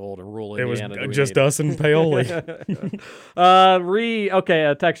purple and gold in rural It was Indiana do we just need? us and Paoli. Okay,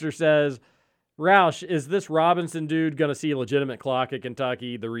 a texter says, Roush, is this Robinson dude going to see a legitimate clock at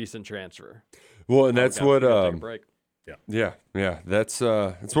Kentucky, the recent transfer? Well, and that's Gosh, what. we gotta take a break. Yeah. That's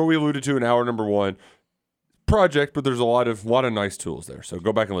what we alluded to in hour number 1. Project, but there's a lot of nice tools there. So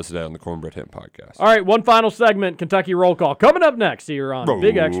go back and listen to that on the Cornbread Hemp podcast. All right, one final segment, Kentucky Roll Call. Coming up next here on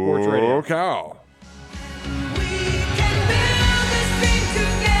Big X Sports Radio. Oh, cow.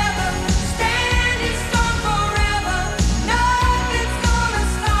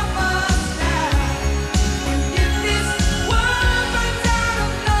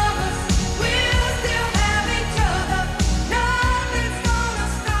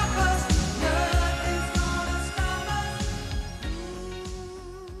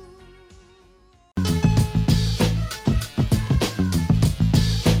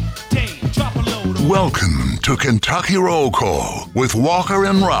 Welcome to Kentucky Roll Call with Walker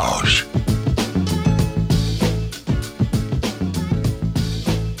and Roush.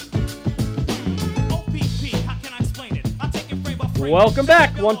 Welcome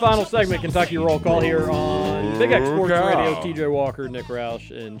back. One final segment, Kentucky Roll Call here on Big X Sports Radio. TJ Walker, Nick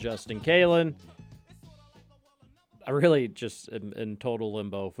Roush, and Justin Kalen. I really just am in total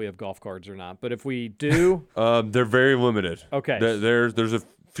limbo if we have golf cards or not. But if we do, They're very limited. Okay. There's a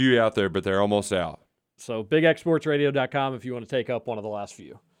few out there, but they're almost out. so bigxsportsradio.com if you want to take up one of the last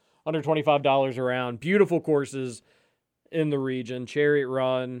few. Under $25 around. Beautiful courses in the region. Chariot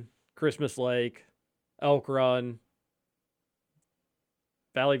Run, Christmas Lake, Elk Run,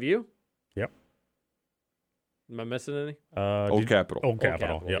 Valley View. Yep. Am I missing any? Old Capitol. Old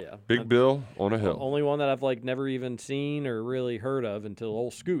Capitol. Yep. Yeah. Big Bill on a hill. Only one that I've like never even seen or really heard of until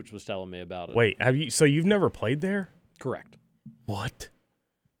old Scoots was telling me about it. Wait, have you? So you've never played there? Correct. What?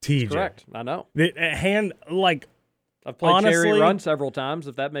 TJ. Correct. I know. I've played honestly, Chariot Run several times,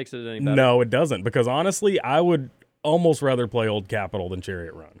 if that makes it any better. No, it doesn't, because honestly, I would almost rather play Old Capitol than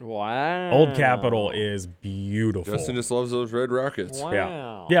Chariot Run. Wow. Old Capitol is beautiful. Justin just loves those red rockets.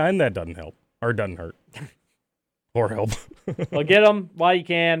 Wow. Yeah, and that doesn't help. Or doesn't hurt. Or help. Well, get them while you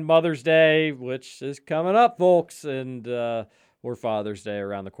can. Mother's Day, which is coming up, folks, and or Father's Day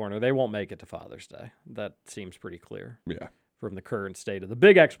around the corner. They won't make it to Father's Day. That seems pretty clear. Yeah. From the current state of the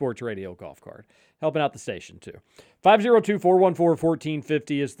Big X Sports Radio golf card. Helping out the station, too.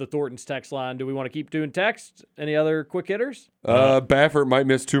 502-414-1450 is the Thornton's text line. Do we want to keep doing text? Any other quick hitters? Baffert might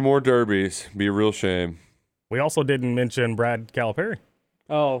miss 2 more derbies. Be a real shame. We also didn't mention Brad Calipari.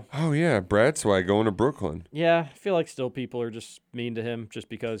 Oh, yeah. Brad Swag going to Brooklyn. yeah. I feel like still people are just mean to him just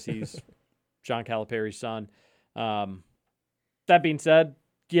because he's John Calipari's son. That being said,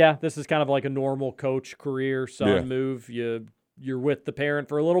 yeah, this is kind of like a normal coach career son move. You're with the parent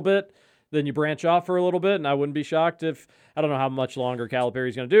for a little bit, then you branch off for a little bit, and I wouldn't be shocked if, I don't know how much longer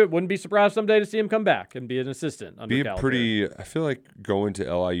Calipari's going to do it. Wouldn't be surprised someday to see him come back and be an assistant under Calipari. I feel like going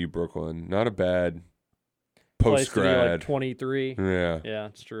to LIU Brooklyn, not a bad Place to be post-grad. like 23. Yeah. Yeah,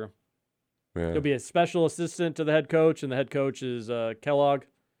 it's true. Yeah. He'll be a special assistant to the head coach, and the head coach is Kellogg,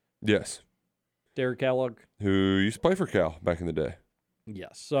 Yes. Derek Kellogg. Who used to play for Cal back in the day.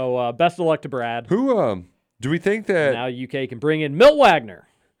 Yes. So best of luck to Brad. Who do we think that Now UK can bring in Milt Wagner.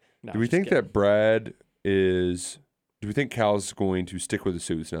 No, do we just think kidding. that Brad is do we think Cal's going to stick with the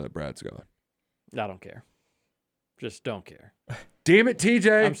suits now that Brad's gone? I don't care. Just don't care. Damn it,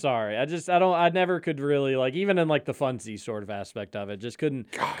 TJ. I'm sorry. I never could really like, even in like the funsy sort of aspect of it, just couldn't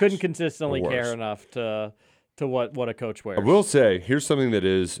consistently the worst. care enough to what a coach wears. I will say, here's something that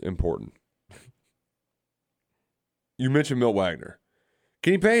is important. You mentioned Milt Wagner.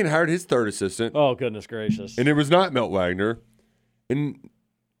 Kenny Payne hired his third assistant. Oh, goodness gracious. And it was not Milt Wagner. And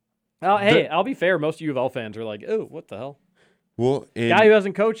I'll be fair. Most U of L fans are like, oh, what the hell? Well, and Guy who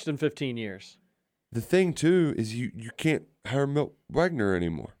hasn't coached in 15 years. the thing too is you can't hire Milt Wagner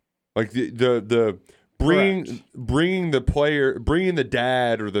anymore. Like the bringing the player, bringing the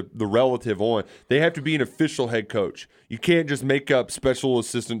dad or the relative on, they have to be an official head coach. You can't just make up special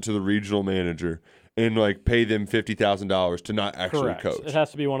assistant to the regional manager and like pay them $50,000 to not actually Correct. coach. It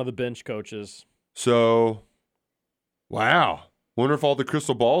has to be one of the bench coaches. So, wow. Wonder if all the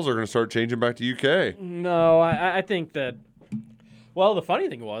crystal balls are going to start changing back to UK. No, I think that. Well, the funny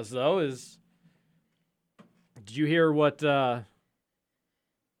thing was though is, did you hear what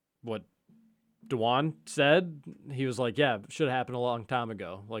Dewan said? He was like, "Yeah, it should have happened a long time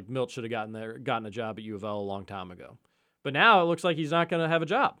ago. Like Milt should have gotten a job at U of L a long time ago." But now it looks like he's not going to have a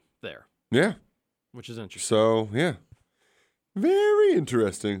job there. Yeah. Which is interesting. So, yeah. Very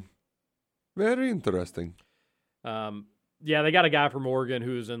interesting. Very interesting. Yeah, they got a guy from Oregon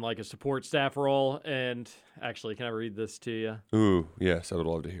who's in like a support staff role. And actually, can I read this to you? Ooh, yes, I would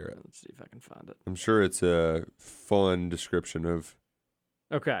love to hear it. Let's see if I can find it. I'm sure it's a fun description of.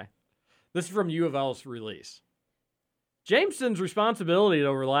 Okay. This is from U of L's release. Jameson's responsibility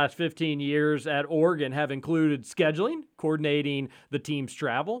over the last 15 years at Oregon have included scheduling, coordinating the team's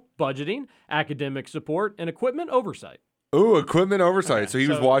travel, budgeting, academic support, and equipment oversight. Ooh, equipment oversight. Okay, So he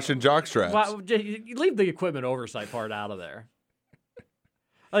was so- watching jock straps. Well, you leave the equipment oversight part out of there.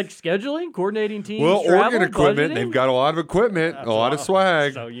 Like scheduling, coordinating teams, Well, travel, Oregon equipment, budgeting? they've got a lot of equipment, That's a lot of awesome.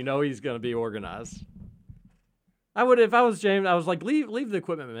 swag. So you know he's going to be organized. I would, if I was James, I was like, leave the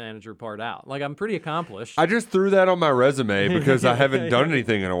equipment manager part out. Like, I'm pretty accomplished. I just threw that on my resume because I haven't done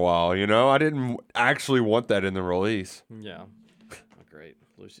anything in a while, you know? I didn't actually want that in the release. Yeah. Oh, great.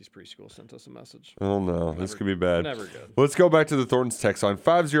 Lucy's preschool sent us a message. Oh, no. This could be bad. Never good. Let's go back to the Thornton's text line,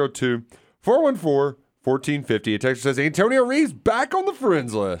 502-414-1450. A texter says, Antonio Reeves back on the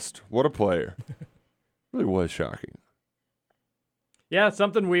friends list. What a player. Really was shocking. Yeah,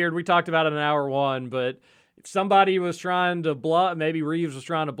 something weird. We talked about it in hour one, but somebody was trying to bluff. Maybe Reeves was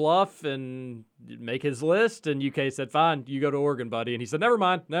trying to bluff and make his list, and UK said, "Fine, you go to Oregon, buddy." And he said, "Never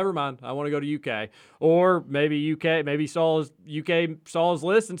mind. I want to go to UK." Or maybe UK saw his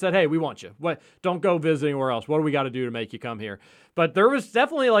list and said, "Hey, we want you. What? Don't go visiting anywhere else. What do we got to do to make you come here?" But there was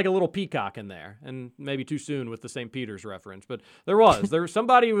definitely like a little peacock in there, and maybe too soon with the St. Peter's reference. But there was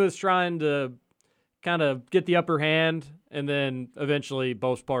somebody was trying to kind of get the upper hand, and then eventually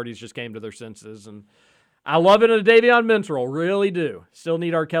both parties just came to their senses. And I love it in a Davion Mintz, really do. Still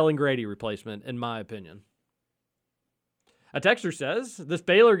need our Kellen Grady replacement, in my opinion. A texter says, this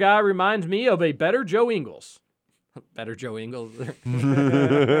Baylor guy reminds me of a better Joe Ingles. Better Joe Ingles.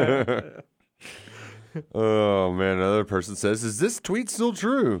 Oh, man. Another person says, is this tweet still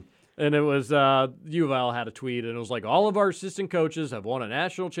true? And it was, U of L had a tweet, and it was like, all of our assistant coaches have won a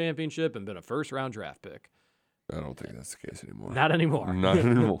national championship and been a first-round draft pick. I don't think that's the case anymore. Not anymore. Not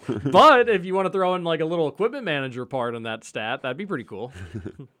anymore. But if you want to throw in like a little equipment manager part on that stat, that'd be pretty cool.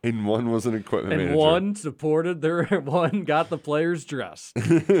 And one was an equipment manager. And one supported one got the players dressed.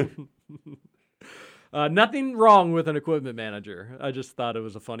 Nothing wrong with an equipment manager. I just thought it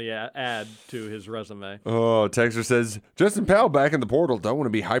was a funny add to his resume. Oh, Texter says, Justin Powell back in the portal. Don't want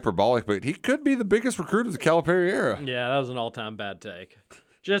to be hyperbolic, but he could be the biggest recruit of the Calipari era. Yeah, that was an all-time bad take.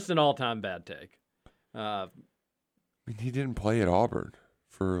 Just an all-time bad take. I mean, he didn't play at Auburn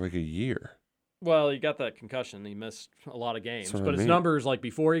for like a year. Well, he got that concussion. He missed a lot of games. But his numbers, like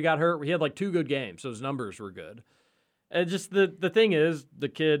before he got hurt, he had like 2 good games, so his numbers were good. And just the thing is, the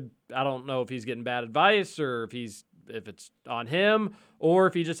kid, I don't know if he's getting bad advice or if it's on him or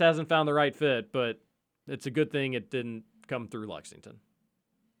if he just hasn't found the right fit, but it's a good thing it didn't come through Lexington.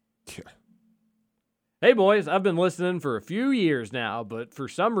 Yeah. Hey, boys, I've been listening for a few years now, but for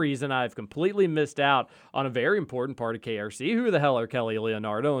some reason I've completely missed out on a very important part of KRC. Who the hell are Kelly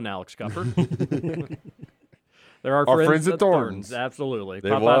Leonardo and Alex Cupper? They're our friends at Thornton's. Absolutely. They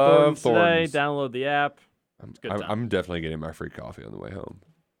Pop love by Thornton's Thornton's today, download the app. It's a good time. I'm definitely getting my free coffee on the way home.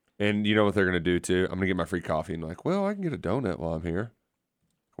 And you know what they're going to do, too? I'm going to get my free coffee and like, well, I can get a donut while I'm here.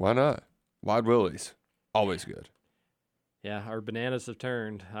 Why not? Wide Willie's. Always good. Yeah, our bananas have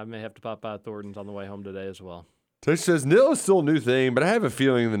turned. I may have to pop by Thornton's on the way home today as well. Tish says, NIL is still a new thing, but I have a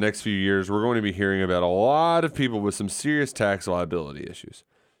feeling in the next few years we're going to be hearing about a lot of people with some serious tax liability issues.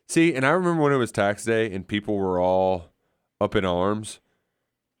 See, and I remember when it was tax day and people were all up in arms.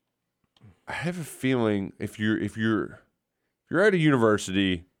 I have a feeling if you're at a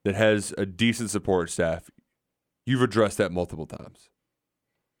university that has a decent support staff, you've addressed that multiple times.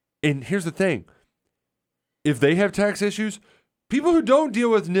 And here's the thing. If they have tax issues, people who don't deal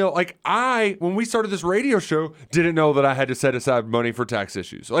with NIL, like when we started this radio show, didn't know that I had to set aside money for tax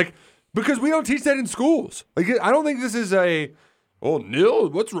issues. Like, because we don't teach that in schools. Like, I don't think this is NIL,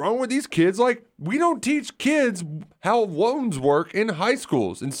 what's wrong with these kids? Like, we don't teach kids how loans work in high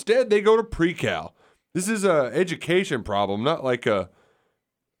schools. Instead, they go to pre-cal. This is a education problem, not like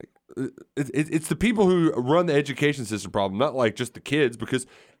it's the people who run the education system problem, not like just the kids, because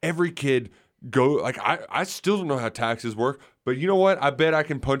every kid I still don't know how taxes work, but you know what? I bet I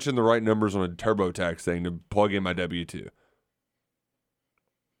can punch in the right numbers on a TurboTax thing to plug in my W-2.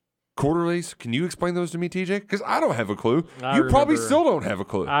 Quarterlies, can you explain those to me, TJ? Because I don't have a clue. You probably still don't have a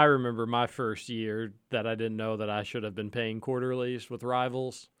clue. I remember my first year that I didn't know that I should have been paying quarterlies with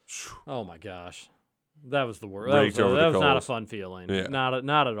rivals. Oh my gosh. That was the worst. That was not a fun feeling. Yeah.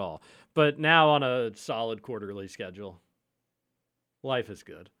 Not at all. But now on a solid quarterly schedule, life is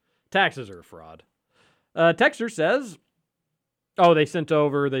good. Taxes are a fraud. Texter says,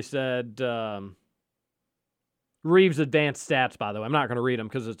 they said Reeves' advanced stats, by the way. I'm not going to read them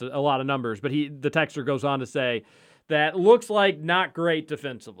because it's a lot of numbers, but the texter goes on to say that looks like not great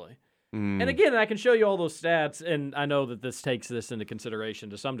defensively. And again, I can show you all those stats, and I know that this takes this into consideration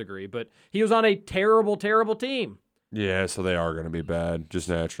to some degree, but he was on a terrible, terrible team. Yeah, so they are going to be bad, just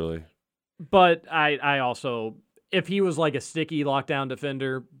naturally. But I also, if he was like a sticky lockdown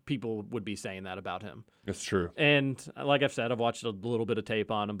defender, people would be saying that about him. That's true. And like I've said, I've watched a little bit of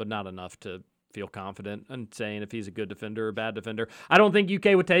tape on him, but not enough to feel confident in saying if he's a good defender or a bad defender. I don't think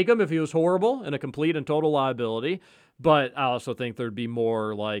UK would take him if he was horrible and a complete and total liability. But I also think there'd be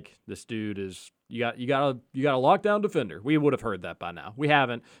more like, this dude is you got a lockdown defender. We would have heard that by now. We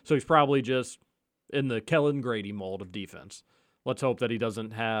haven't, so he's probably just in the Kellen Grady mold of defense. Let's hope that he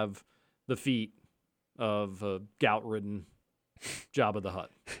doesn't have the feet of a gout-ridden Jabba the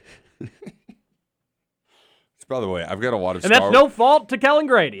Hutt. He's By the way, I've got a lot of And that's no fault to Kellen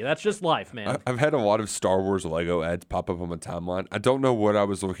Grady. That's just life, man. I've had a lot of Star Wars Lego ads pop up on my timeline. I don't know what I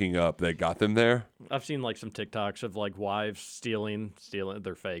was looking up that got them there. I've seen like some TikToks of like wives stealing,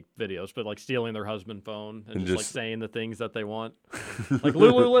 they're fake videos, but like stealing their husband's phone and just like saying the things that they want. Like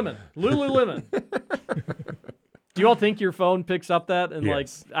Lululemon. Do you all think your phone picks up that? And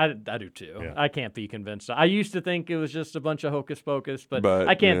Yes. like, I do too. Yeah. I can't be convinced. I used to think it was just a bunch of hocus pocus, but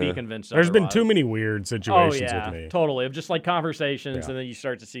I can't be convinced. There's been otherwise. too many weird situations with me. Totally. Of just like conversations, Yeah. and then you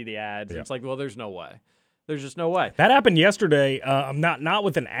start to see the ads. Yeah. It's like, well, there's no way. There's just no way. That happened yesterday. Not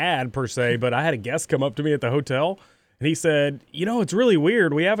with an ad per se, but I had a guest come up to me at the hotel, and he said, it's really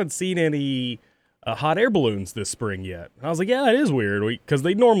weird. We haven't seen any hot air balloons this spring yet. And I was like, yeah, it is weird because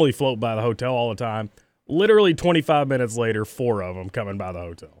they normally float by the hotel all the time. Literally 25 minutes later, 4 of them coming by the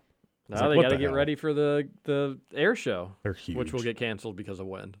hotel. Now they got to get ready for the air show. They're huge. Which will get canceled because of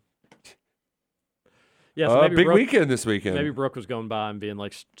wind. Yeah, so maybe big Brooke, weekend this weekend. Maybe Brooke was going by and being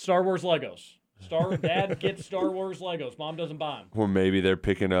like, Star Wars Legos. Dad gets Star Wars Legos. Mom doesn't buy them. Or maybe they're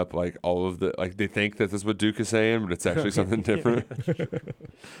picking up like all of the they think that this is what Duke is saying, but it's actually something different.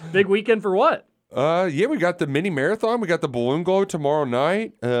 Big weekend for what? Yeah, we got the mini marathon. We got the balloon glow tomorrow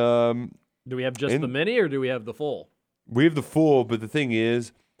night. Do we have just the mini or do we have the full? We have the full, but the thing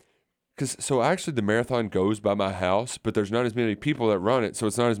is, so actually the marathon goes by my house, but there's not as many people that run it, so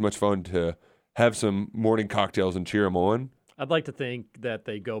it's not as much fun to have some morning cocktails and cheer them on. I'd like to think that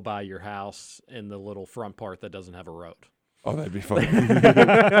they go by your house in the little front part that doesn't have a road. Oh, that'd be fun.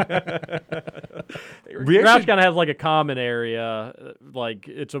 Your house kind of has like a common area, like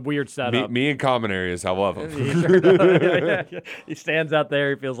it's a weird setup. Me and common areas, I love him. He stands out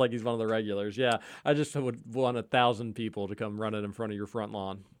there. He feels like he's one of the regulars. Yeah, I just would want 1,000 people to come running in front of your front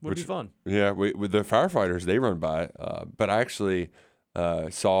lawn. Would be fun. Yeah, with the firefighters, they run by. But I actually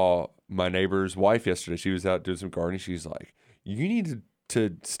saw my neighbor's wife yesterday. She was out doing some gardening. She's like, you need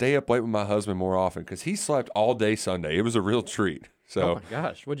to stay up late with my husband more often because he slept all day Sunday. It was a real treat. So, oh my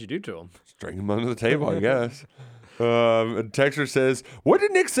gosh, what'd you do to him? String him under the table, I guess. Texter says, what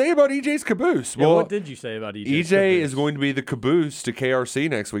did Nick say about EJ's caboose? Yeah, what did you say about EJ's EJ caboose? is going to be the caboose to KRC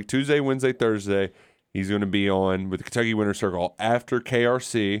next week, Tuesday, Wednesday, Thursday. He's going to be on with the Kentucky Winter Circle after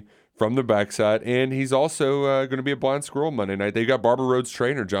KRC from the backside, and he's also going to be a Blind Squirrel Monday night. They've got Barber Road's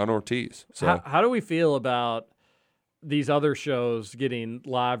trainer, John Ortiz. So how do we feel about these other shows getting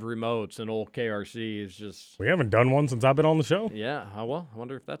live remotes and old KRC is just... We haven't done one since I've been on the show. Yeah, well, I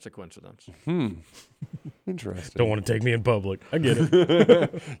wonder if that's a coincidence. Interesting. Don't want to take me in public. I get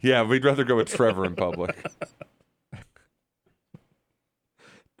it. Yeah, we'd rather go with Trevor in public.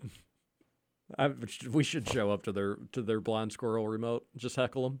 We should show up to their Blind Squirrel remote. Just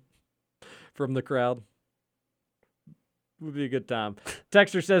heckle them from the crowd. Would be a good time.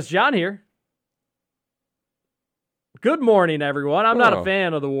 Texter says, John here. Good morning, everyone. I'm not a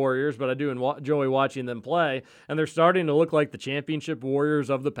fan of the Warriors, but I do enjoy watching them play, and they're starting to look like the championship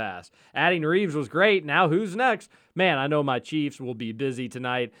Warriors of the past. Adding Reeves was great. Now who's next? Man, I know my Chiefs will be busy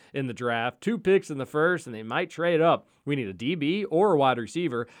tonight in the draft. 2 picks in the first, and they might trade up. We need a DB or a wide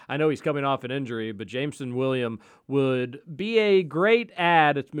receiver. I know he's coming off an injury, but Jameson Williams would be a great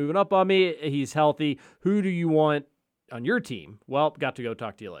add. It's moving up on me. He's healthy. Who do you want on your team? Well, got to go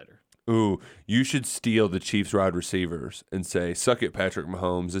talk to you later. Ooh, you should steal the Chiefs wide receivers and say, suck it, Patrick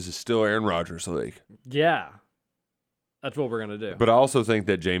Mahomes. This is still Aaron Rodgers' league. Yeah. That's what we're going to do. But I also think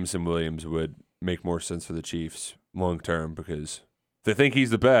that Jameson Williams would make more sense for the Chiefs long term because if they think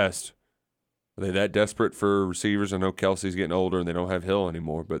he's the best, are they that desperate for receivers? I know Kelsey's getting older and they don't have Hill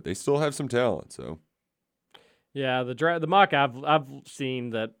anymore, but they still have some talent. So, yeah, the mock I've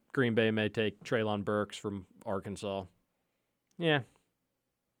seen that Green Bay may take Treylon Burks from Arkansas. Yeah.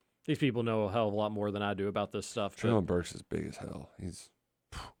 These people know a hell of a lot more than I do about this stuff. Treylon Burks is big as hell.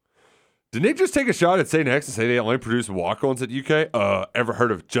 Did Nick just take a shot at St. X and say they only produce walk-ons at UK? Ever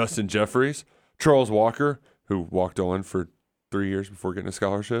heard of Justin Jeffries? Charles Walker, who walked on for 3 years before getting a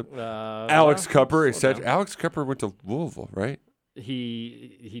scholarship? Alex Cupper. Alex Cupper went to Louisville, right?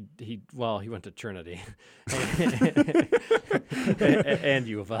 He went to Trinity and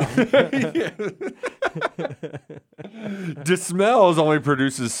U of L. DeSmells only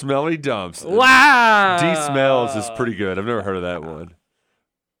produces smelly dumps. Wow. D-Smells is pretty good. I've never heard of that one.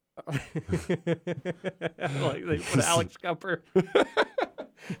 Like they put Alex Cupper.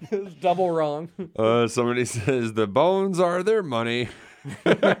 It's double wrong. Somebody says the bones are their money.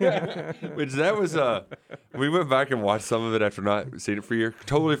 Which that was we went back and watched some of it after not seeing it for a year.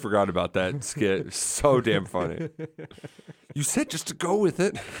 Totally forgot about that skit. It was so damn funny. You said just to go with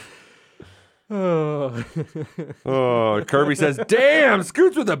it. Oh, Kirby says, damn,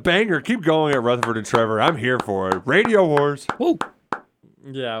 Scoots with a banger. Keep going at Rutherford and Trevor. I'm here for it. Radio Wars. Woo.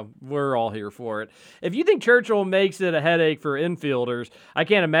 Yeah, we're all here for it. If you think Churchill makes it a headache for infielders, I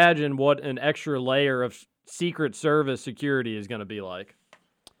can't imagine what an extra layer of Secret Service security is going to be like.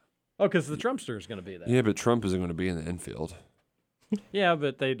 Oh, because the Trumpster is going to be there. Yeah, but Trump isn't going to be in the infield. Yeah,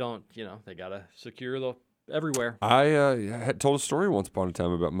 but they don't, they got to secure the everywhere. I had told a story once upon a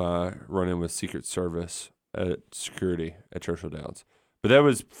time about my run-in with Secret Service at security at Churchill Downs. But that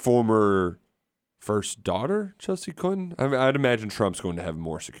was former first daughter, Chelsea Clinton. I mean, I'd imagine Trump's going to have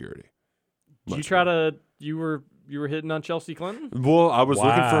more security. Did you try to, you were hitting on Chelsea Clinton? Well, I was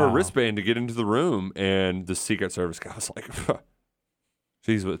looking for a wristband to get into the room, and the Secret Service guy was like,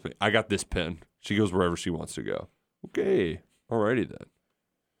 she's with me. I got this pen. She goes wherever she wants to go. Okay. Alrighty then.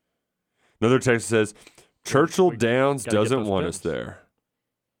 Another text says, Churchill Downs doesn't want us there.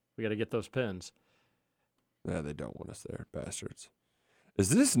 We got to get those pins. Nah, they don't want us there, bastards. Is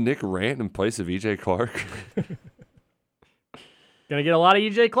this Nick Rant in place of E.J. Clark? Gonna get a lot of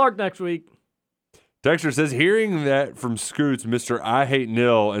E.J. Clark next week. Dexter says, hearing that from Scoots, Mr. I Hate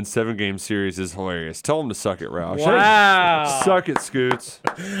Nil and 7-game series is hilarious. Tell him to suck it, Roush. Wow. Suck it, Scoots.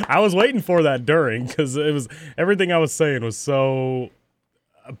 I was waiting for that during because it was everything I was saying was so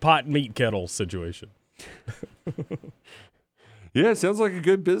a pot meat kettle situation. Yeah, it sounds like a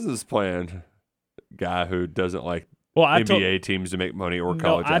good business plan. Guy who doesn't like NBA teams to make money or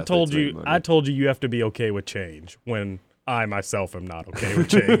college athletes to make money. I told you have to be okay with change when I myself am not okay with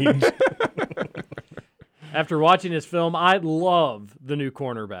change. After watching his film, I love the new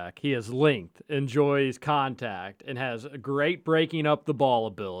cornerback. He has length, enjoys contact, and has a great breaking up the ball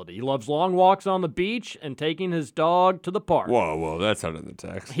ability. He loves long walks on the beach and taking his dog to the park. Whoa, that's not in the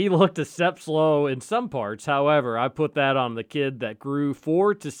text. He looked a step slow in some parts. However, I put that on the kid that grew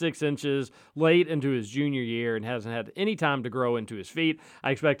 4 to 6 inches late into his junior year and hasn't had any time to grow into his feet.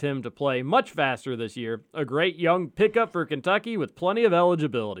 I expect him to play much faster this year. A great young pickup for Kentucky with plenty of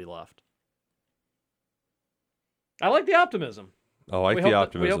eligibility left. I like the optimism. I like the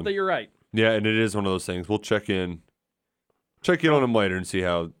optimism. We hope that you're right. Yeah, and it is one of those things. We'll check in on him later and see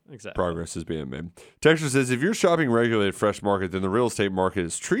how progress is being made. Texture says, if you're shopping regularly at Fresh Market, then the real estate market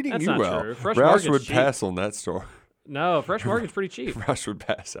is treating That's you not well. true. Fresh Roush Market's would cheap. pass on that store. No, Fresh Market's pretty cheap. Roush would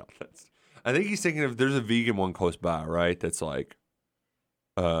pass out that store. I think he's thinking of there's a vegan one close by, right? That's like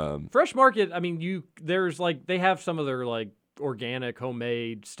Fresh Market, I mean, there's like they have some of their like organic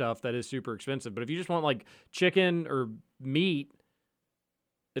homemade stuff that is super expensive, but if you just want like chicken or meat,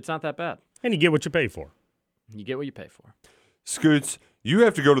 it's not that bad. And you get what you pay for. You get what you pay for. Scoots, you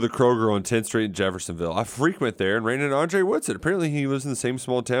have to go to the Kroger on 10th Street in Jeffersonville. I frequent there and ran into Andre Woodson. Apparently he lives in the same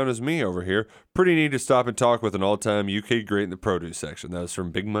small town as me over here. Pretty neat to stop and talk with an all-time UK great in the produce section. That was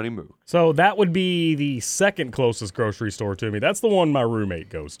from Big Money Mook. So that would be the second closest grocery store to me. That's the one my roommate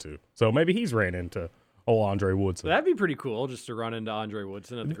goes to. So maybe he's ran into old Andre Woodson. That'd be pretty cool just to run into Andre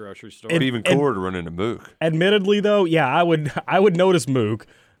Woodson at the grocery store. It'd be even cooler to run into Mook. Admittedly, though, yeah, I would notice Mook.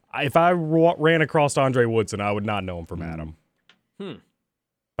 If I ran across Andre Woodson, I would not know him from Adam.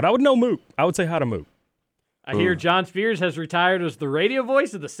 But I would know Mook. I would say hi to Mook. I hear John Spears has retired as the radio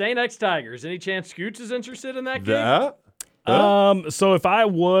voice of the St. X Tigers. Any chance Scoots is interested in that gig? So if I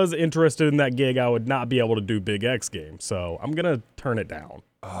was interested in that gig, I would not be able to do Big X games. So I'm gonna turn it down.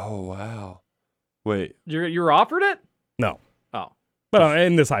 Oh wow! Wait, you were offered it? No. Oh. But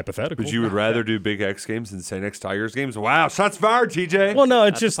in this hypothetical. But you would rather do Big X games than St. X Tigers games? Wow, shots fired, TJ. Well, no,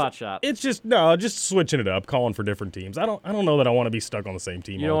 That's a pot shot. It's just switching it up, calling for different teams. I don't know that I want to be stuck on the same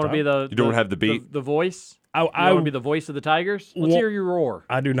team. You don't want to be You don't have the beat? the voice. I want to be the voice of the Tigers. Let's hear you roar.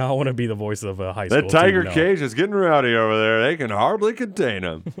 I do not want to be the voice of a high school That Tiger team, no. cage is getting rowdy over there. They can hardly contain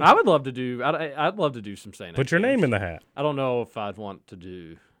him. I would love to do. I'd love to do some St. X. Put your name in the hat. I don't know if I'd want to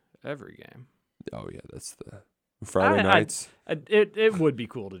do every game. Oh yeah, that's the Friday nights. It would be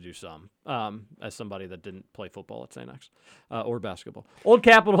cool to do some. As somebody that didn't play football at St. X or basketball. Old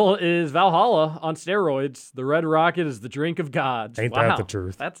Capitol is Valhalla on steroids. The Red Rocket is the drink of gods. Ain't that the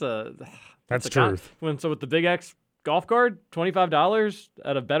truth? That's truth. So with the Big X golf card, $25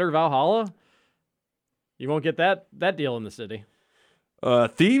 at a better Valhalla, you won't get that deal in the city.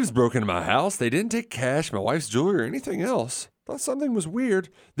 Thieves broke into my house. They didn't take cash, my wife's jewelry, or anything else. Thought something was weird.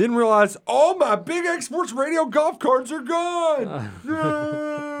 Then realized all my Big X Sports Radio golf cards are gone.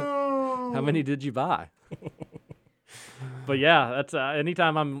 No! How many did you buy? But yeah, that's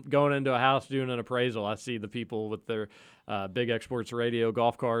anytime I'm going into a house doing an appraisal, I see the people with their Big X Sports Radio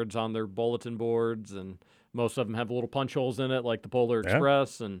golf cards on their bulletin boards, and most of them have little punch holes in it, like the Polar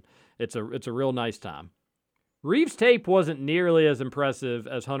Express, and it's a real nice time. Reeves' tape wasn't nearly as impressive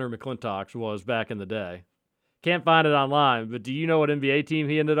as Hunter McClintock's was back in the day. Can't find it online, but do you know what NBA team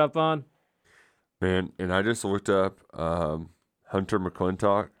he ended up on? Man, and I just looked up Hunter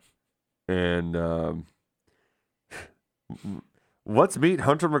McClintock, and Let's Meet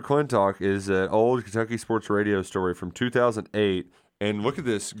Hunter McClintock is an old Kentucky sports radio story from 2008, and look at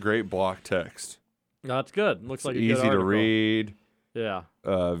this great block text. No, that's good. Looks like a good easy to article. read. Yeah.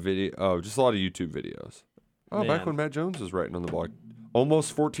 Video. Oh, just a lot of YouTube videos. Oh, back Man. when Matt Jones was writing on the blog,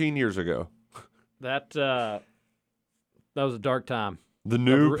 almost 14 years ago. That was a dark time. The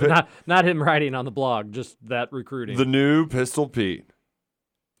new not him writing on the blog, just that recruiting. The new Pistol Pete.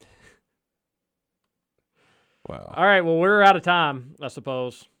 Wow. All right, well, we're out of time, I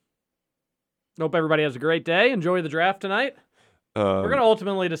suppose. Hope everybody has a great day. Enjoy the draft tonight. We're going to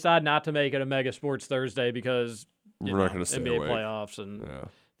ultimately decide not to make it a Mega Sports Thursday because we're not going to stay NBA awake. playoffs, and at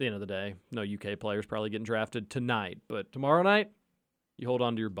the end of the day, no UK players probably getting drafted tonight. But tomorrow night, you hold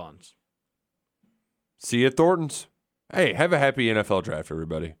on to your buns. See you at Thornton's. Hey, have a happy NFL draft,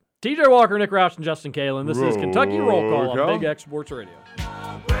 everybody. TJ Walker, Nick Roush, and Justin Kalen. This is Kentucky Roll Call on Big X Sports Radio.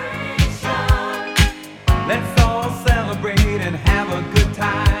 Let's all celebrate and have a good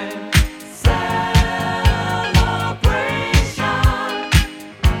time.